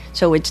now.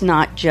 So it's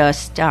not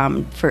just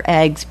for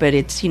eggs, but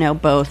it's,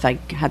 both. I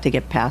have to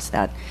get past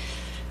that.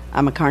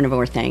 I'm a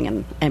carnivore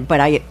thing, but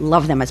I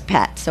love them as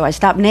pets, so I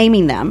stopped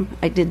naming them.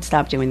 I did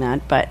stop doing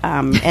that, but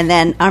and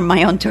then on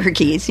my own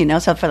turkeys,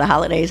 so for the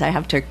holidays I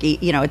have turkey,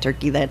 a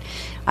turkey that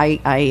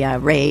I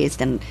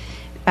raised, and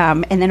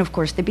then of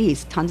course the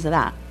bees, tons of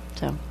that.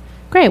 So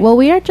great. Well,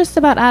 we are just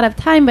about out of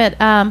time, but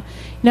I'm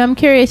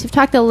curious. You've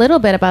talked a little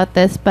bit about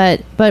this, but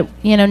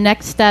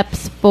next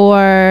steps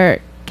for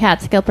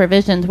Catskill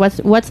Provisions.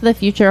 What's the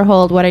future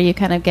hold? What are you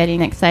kind of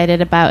getting excited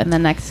about in the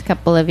next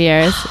couple of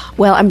years?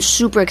 Well, I'm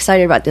super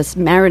excited about this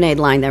marinade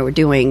line that we're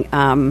doing.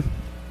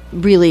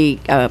 Really,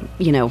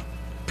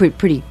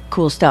 pretty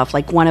cool stuff.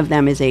 Like one of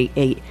them is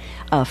a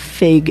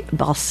fig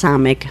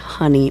balsamic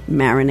honey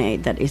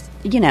marinade that is,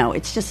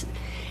 it's just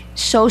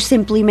so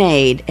simply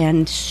made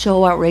and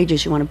so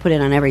outrageous. You want to put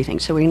it on everything.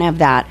 So we're gonna have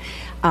that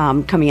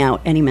coming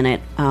out any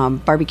minute.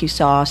 Barbecue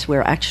sauce,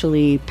 we're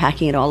actually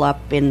packing it all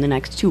up in the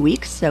next 2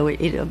 weeks, so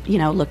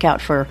look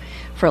out for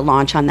a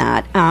launch on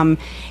that. And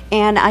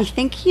I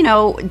think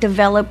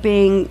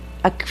developing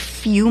a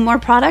few more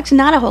products,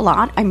 not a whole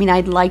lot. I mean,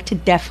 I'd like to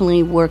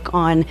definitely work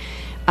on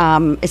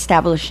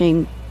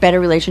establishing better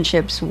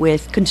relationships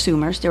with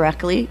consumers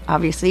directly.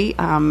 Obviously,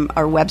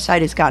 our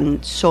website has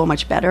gotten so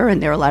much better,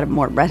 and there are a lot of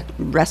more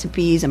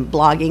recipes and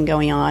blogging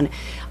going on,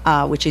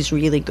 which is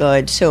really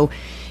good. So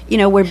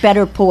we're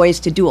better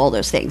poised to do all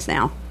those things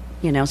now,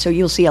 so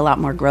you'll see a lot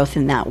more growth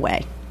in that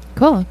way.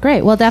 Cool.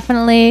 Great. Well,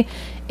 definitely,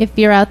 if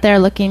you're out there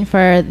looking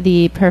for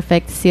the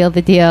perfect seal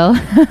the deal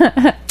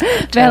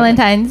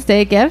Valentine's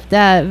Day gift,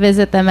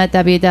 visit them at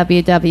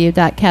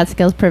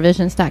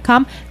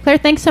www.catskillsprovisions.com. Claire,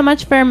 thanks so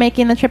much for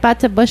making the trip out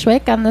to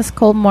Bushwick on this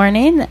cold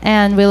morning,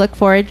 and we look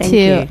forward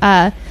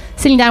to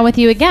sitting down with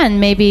you again,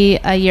 maybe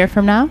a year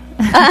from now.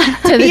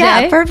 To the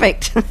day.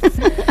 Perfect.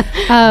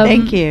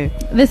 Thank you.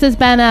 This has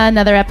been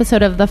another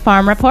episode of The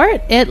Farm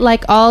Report. It,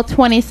 like all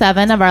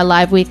 27 of our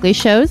live weekly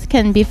shows,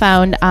 can be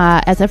found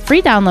as a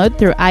free download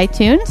through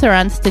iTunes or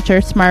on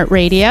Stitcher Smart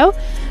Radio.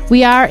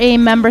 We are a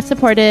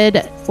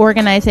member-supported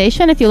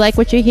organization. If you like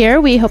what you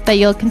hear, we hope that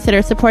you'll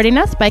consider supporting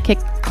us by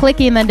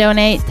clicking the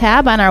Donate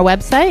tab on our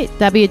website,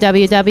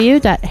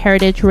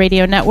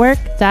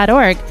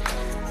 www.heritageradionetwork.org.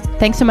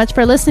 Thanks so much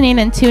for listening,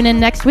 and tune in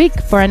next week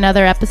for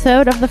another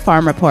episode of The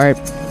Farm Report.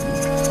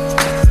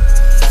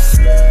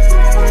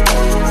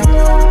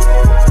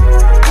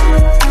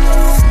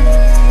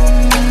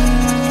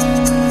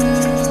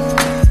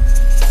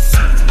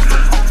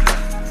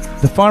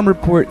 The Farm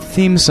Report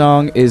theme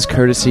song is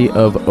courtesy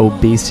of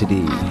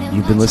Obesity.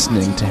 You've been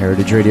listening to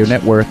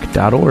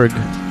heritageradionetwork.org.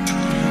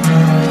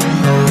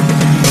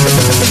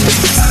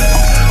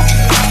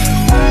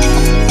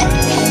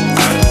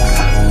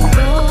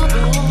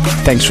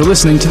 Thanks for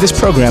listening to this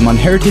program on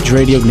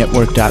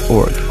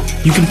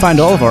heritageradionetwork.org. You can find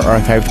all of our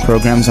archived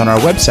programs on our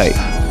website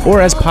or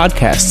as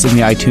podcasts in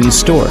the iTunes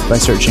Store by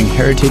searching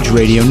Heritage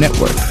Radio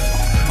Network.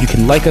 You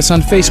can like us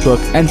on Facebook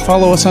and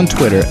follow us on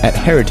Twitter at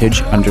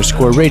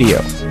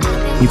 @heritage_radio.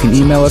 You can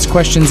email us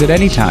questions at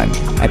any time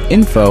at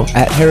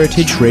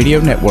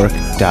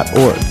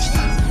info@heritageradionetwork.org.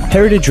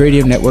 Heritage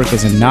Radio Network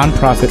is a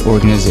non-profit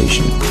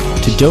organization.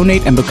 To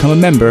donate and become a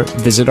member,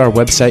 visit our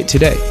website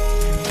today.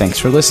 Thanks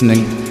for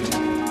listening.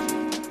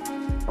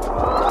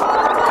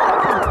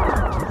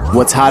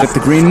 What's hot at the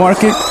green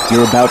market?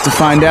 You're about to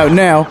find out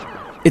now.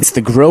 It's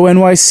the Grow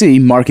NYC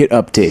Market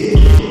Update.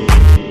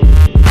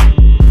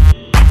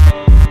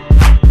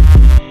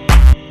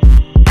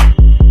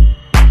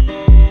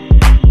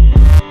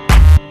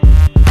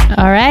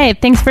 All right.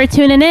 Thanks for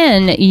tuning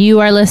in. You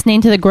are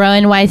listening to the Grow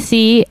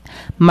NYC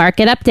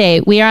Market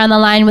Update. We are on the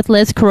line with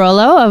Liz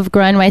Carollo of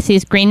Grow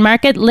NYC's Green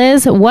Market.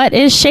 Liz, what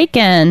is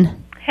shaken?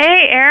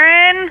 Hey,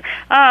 Aaron.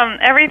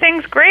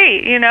 Everything's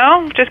great,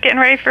 just getting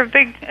ready for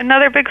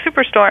another big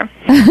superstorm,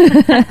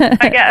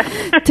 I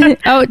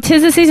guess.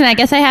 Tis the season. I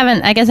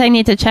guess I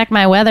need to check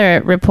my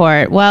weather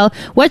report. Well,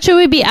 what should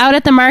we be out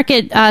at the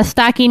market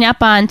stocking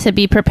up on to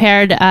be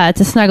prepared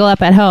to snuggle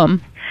up at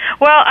home?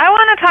 Well, I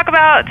want to talk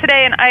about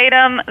today an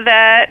item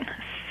that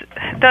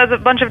does a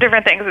bunch of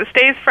different things. It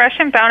stays fresh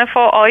and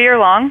bountiful all year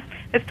long.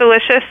 It's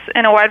delicious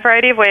in a wide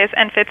variety of ways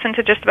and fits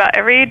into just about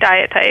every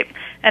diet type,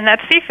 and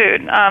that's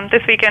seafood.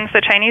 This weekend's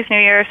the Chinese New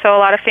Year, so a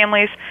lot of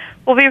families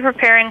will be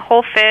preparing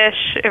whole fish.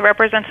 It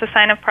represents a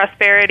sign of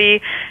prosperity,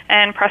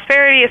 and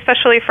prosperity,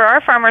 especially for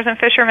our farmers and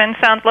fishermen,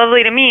 sounds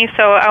lovely to me,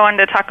 so I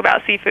wanted to talk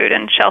about seafood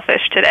and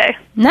shellfish today.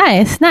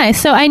 Nice.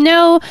 So I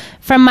know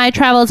from my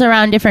travels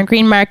around different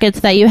green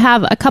markets that you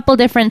have a couple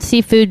different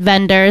seafood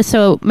vendors,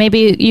 so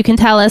maybe you can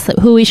tell us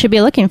who we should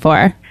be looking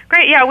for.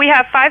 Great, yeah, we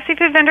have 5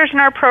 seafood vendors in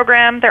our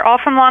program. They're all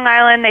from Long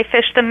Island. They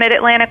fish the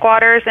mid-Atlantic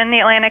waters in the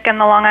Atlantic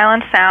and the Long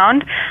Island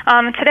Sound.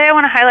 Today I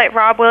want to highlight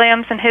Rob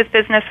Williams and his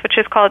business, which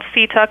is called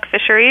Sea Tuck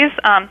Fisheries.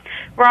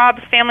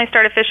 Rob's family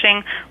started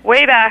fishing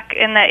way back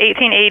in the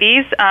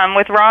 1880s,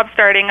 with Rob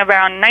starting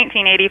around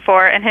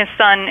 1984, and his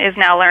son is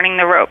now learning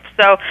the ropes.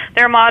 So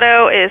their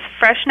motto is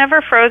fresh,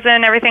 never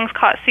frozen. Everything's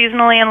caught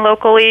seasonally and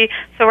locally.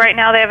 So right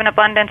now they have an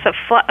abundance of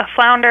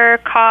flounder,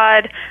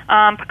 cod,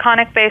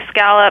 Peconic-based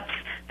scallops.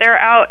 They're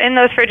out in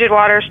those frigid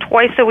waters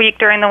twice a week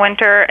during the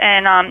winter,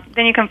 and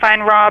then you can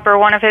find Rob or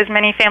one of his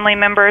many family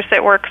members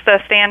that works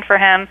the stand for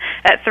him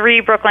at 3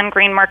 Brooklyn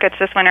green markets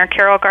this winter: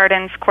 Carroll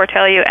Gardens,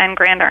 Cortelyou, and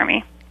Grand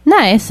Army.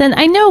 Nice. And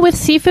I know with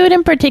seafood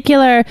in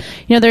particular,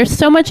 there's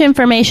so much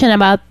information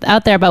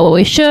out there about what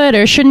we should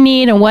or shouldn't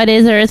eat and what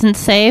is or isn't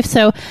safe.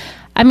 So,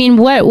 I mean,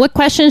 what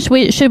questions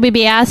should we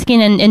be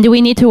asking, and do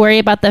we need to worry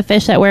about the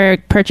fish that we're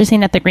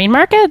purchasing at the green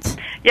markets?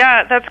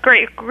 Yeah, that's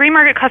great. Green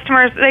market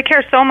customers, they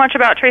care so much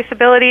about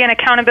traceability and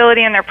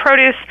accountability in their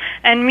produce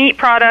and meat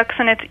products,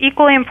 and it's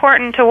equally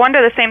important to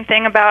wonder the same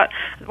thing about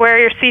where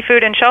your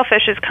seafood and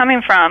shellfish is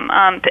coming from.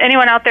 To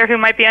anyone out there who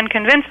might be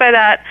unconvinced by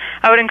that,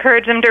 I would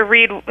encourage them to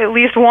read at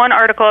least one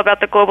article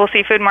about the global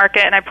seafood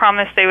market, and I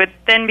promise they would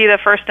then be the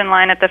first in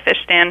line at the fish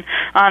stand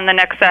on the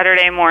next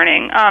Saturday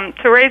morning.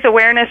 To raise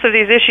awareness of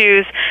these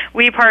issues,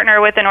 we partner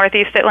with the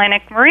Northeast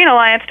Atlantic Marine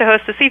Alliance to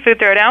host the Seafood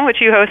Throwdown,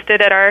 which you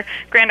hosted at our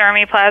Grand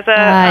Army Plaza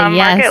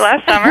market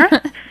last summer.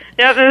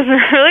 Yep, it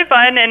was really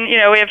fun, and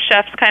we have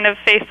chefs kind of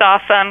face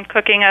off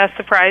cooking a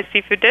surprise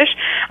seafood dish.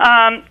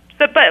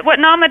 But what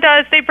NAMA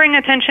does, they bring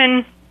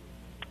attention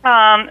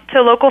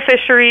to local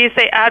fisheries.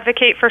 They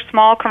advocate for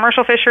small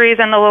commercial fisheries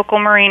and the local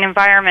marine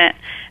environment.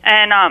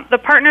 And the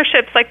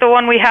partnerships like the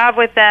one we have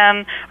with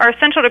them are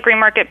essential to Green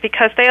Market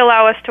because they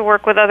allow us to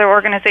work with other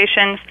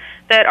organizations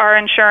that are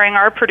ensuring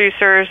our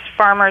producers,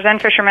 farmers,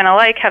 and fishermen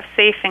alike have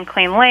safe and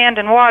clean land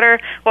and water,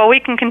 while we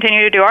can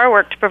continue to do our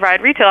work to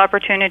provide retail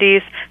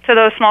opportunities to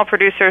those small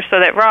producers so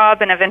that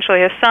Rob and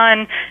eventually his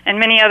son and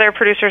many other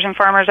producers and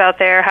farmers out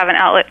there have an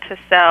outlet to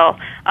sell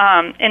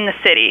in the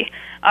city.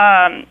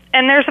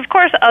 And there's, of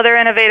course, other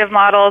innovative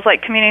models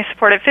like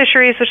community-supported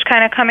fisheries, which is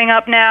kind of coming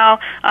up now.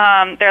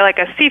 They're like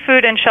a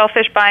seafood and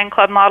shellfish buying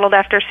club modeled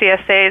after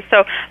CSAs.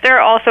 So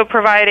they're also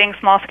providing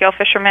small-scale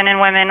fishermen and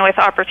women with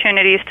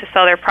opportunities to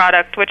sell their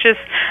product, which is,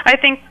 I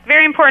think,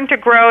 very important to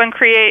grow and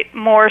create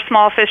more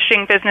small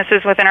fishing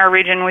businesses within our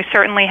region. We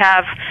certainly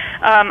have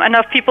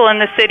enough people in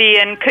the city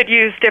and could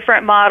use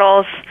different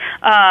models,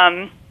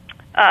 as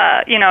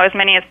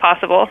many as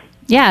possible.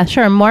 Yeah,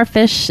 sure. More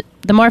fish.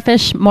 The more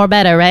fish, more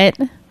better, right?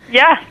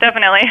 Yeah,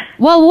 definitely.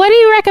 Well, what do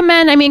you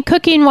recommend? I mean,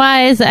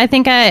 cooking-wise, I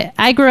think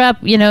I grew up,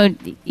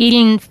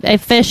 eating a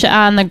fish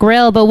on the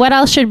grill, but what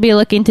else should we be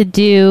looking to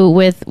do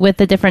with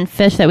the different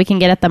fish that we can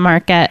get at the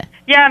market?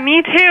 Yeah,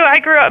 me too. I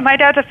grew up, my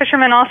dad's a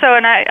fisherman also,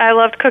 and I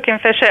loved cooking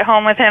fish at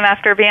home with him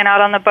after being out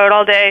on the boat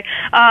all day.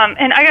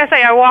 And I gotta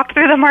say, I walked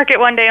through the market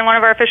one day, and one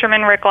of our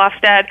fishermen, Rick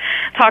Lofstad,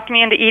 talked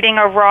me into eating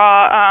a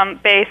raw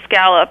bay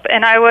scallop.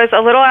 And I was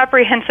a little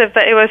apprehensive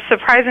that it was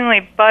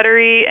surprisingly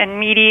buttery and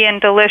meaty and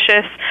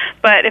delicious.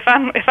 But if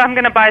I'm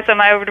gonna buy some,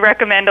 I would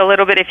recommend a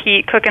little bit of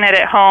heat, cooking it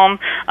at home.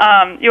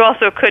 You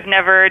also could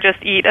never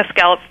just eat a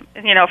scallop,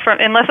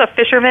 unless a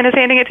fisherman is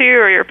handing it to you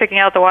or you're picking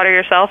out the water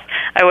yourself.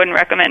 I wouldn't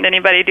recommend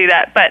anybody do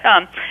that. But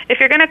if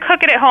you're going to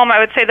cook it at home, I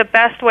would say the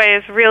best way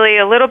is really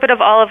a little bit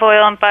of olive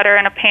oil and butter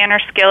in a pan or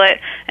skillet,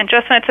 and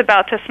just when it's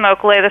about to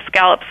smoke, lay the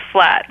scallops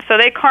flat. So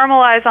they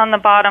caramelize on the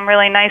bottom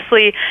really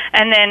nicely,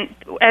 and then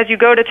as you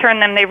go to turn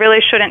them, they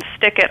really shouldn't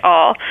stick at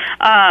all.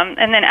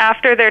 And then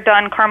after they're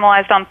done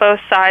caramelized on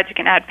both sides, you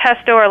can add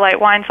pesto or light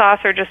wine sauce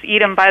or just eat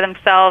them by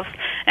themselves.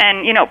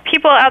 And,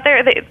 people out there,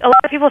 a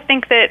lot of people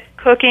think that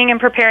cooking and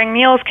preparing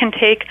meals can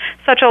take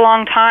such a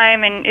long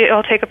time and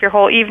it'll take up your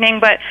whole evening,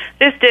 but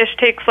this dish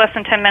takes less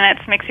than 10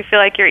 minutes, makes you feel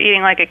like you're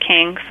eating like a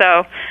king.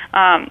 So,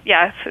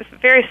 it's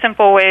very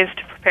simple ways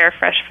to prepare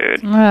fresh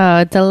food.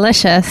 Oh,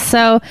 delicious.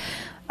 So,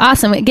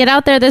 awesome. Get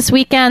out there this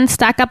weekend,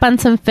 stock up on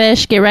some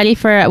fish, get ready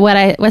for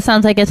what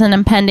sounds like is an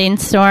impending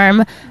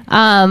storm.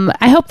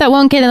 I hope that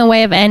won't get in the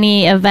way of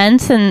any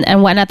events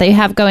and whatnot that you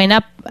have going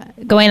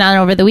going on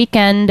over the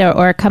weekend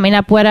or coming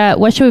up?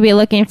 What should we be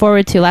looking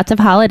forward to? Lots of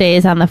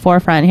holidays on the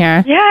forefront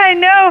here. Yeah, I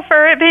know.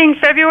 For it being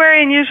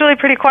February and usually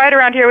pretty quiet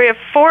around here, we have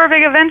 4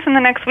 big events in the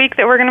next week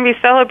that we're going to be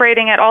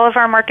celebrating at all of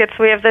our markets.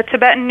 We have the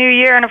Tibetan New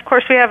Year, and of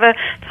course we have a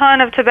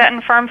ton of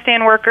Tibetan farm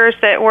stand workers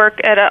that work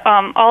at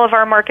all of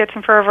our markets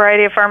and for a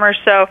variety of farmers.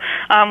 So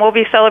we'll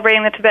be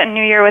celebrating the Tibetan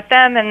New Year with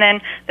them, and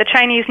then the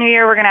Chinese New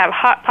Year, we're going to have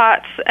hot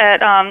pots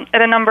at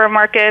a number of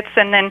markets,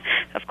 and then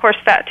of course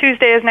Fat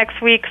Tuesday is next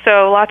week,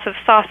 so lots of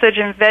sausage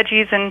and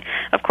veggies, and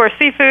of course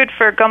seafood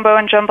for gumbo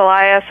and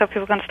jambalaya, so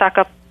people can stock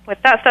up with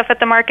that stuff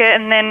at the market.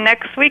 And then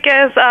next week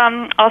is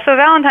also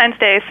Valentine's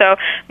Day, so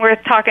we're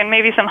talking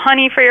maybe some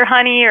honey for your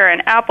honey, or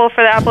an apple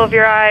for the apple of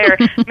your eye, or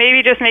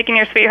maybe just making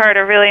your sweetheart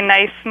a really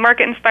nice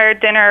market-inspired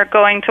dinner,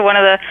 going to one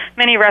of the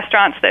many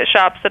restaurants that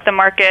shops at the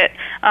market,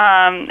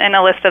 and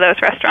a list of those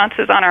restaurants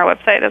is on our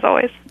website as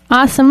always.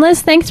 Awesome,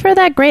 Liz. Thanks for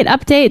that great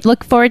update.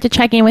 Look forward to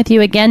checking with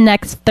you again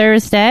next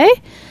Thursday.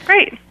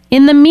 Great.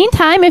 In the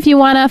meantime, if you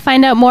want to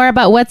find out more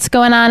about what's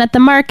going on at the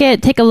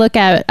market, take a look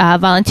at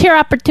volunteer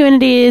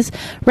opportunities,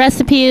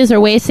 recipes,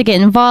 or ways to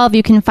get involved,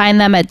 you can find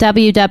them at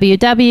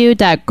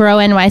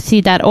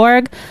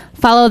www.grownyc.org.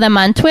 Follow them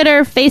on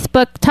Twitter,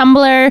 Facebook,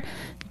 Tumblr.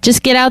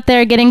 Just get out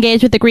there, get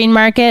engaged with the green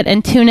market,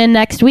 and tune in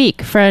next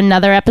week for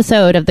another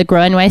episode of the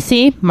Grow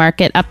NYC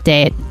Market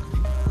Update.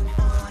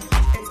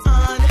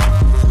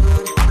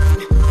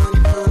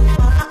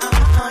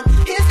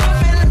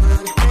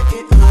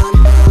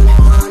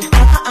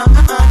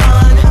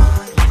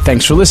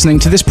 Thanks for listening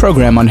to this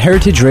program on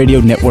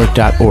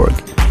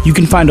heritageradionetwork.org. You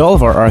can find all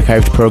of our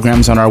archived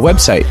programs on our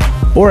website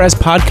or as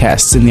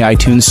podcasts in the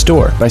iTunes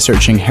Store by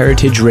searching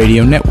Heritage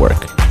Radio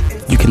Network.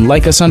 You can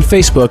like us on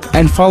Facebook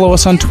and follow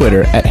us on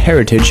Twitter at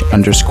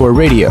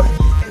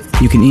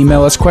 @heritage_radio. You can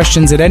email us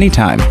questions at any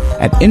time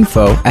at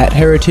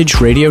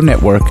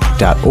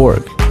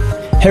info@heritageradionetwork.org.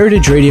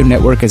 Heritage Radio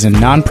Network is a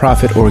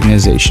non-profit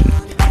organization.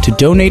 To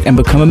donate and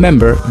become a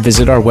member,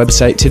 visit our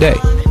website today.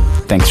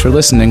 Thanks for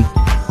listening.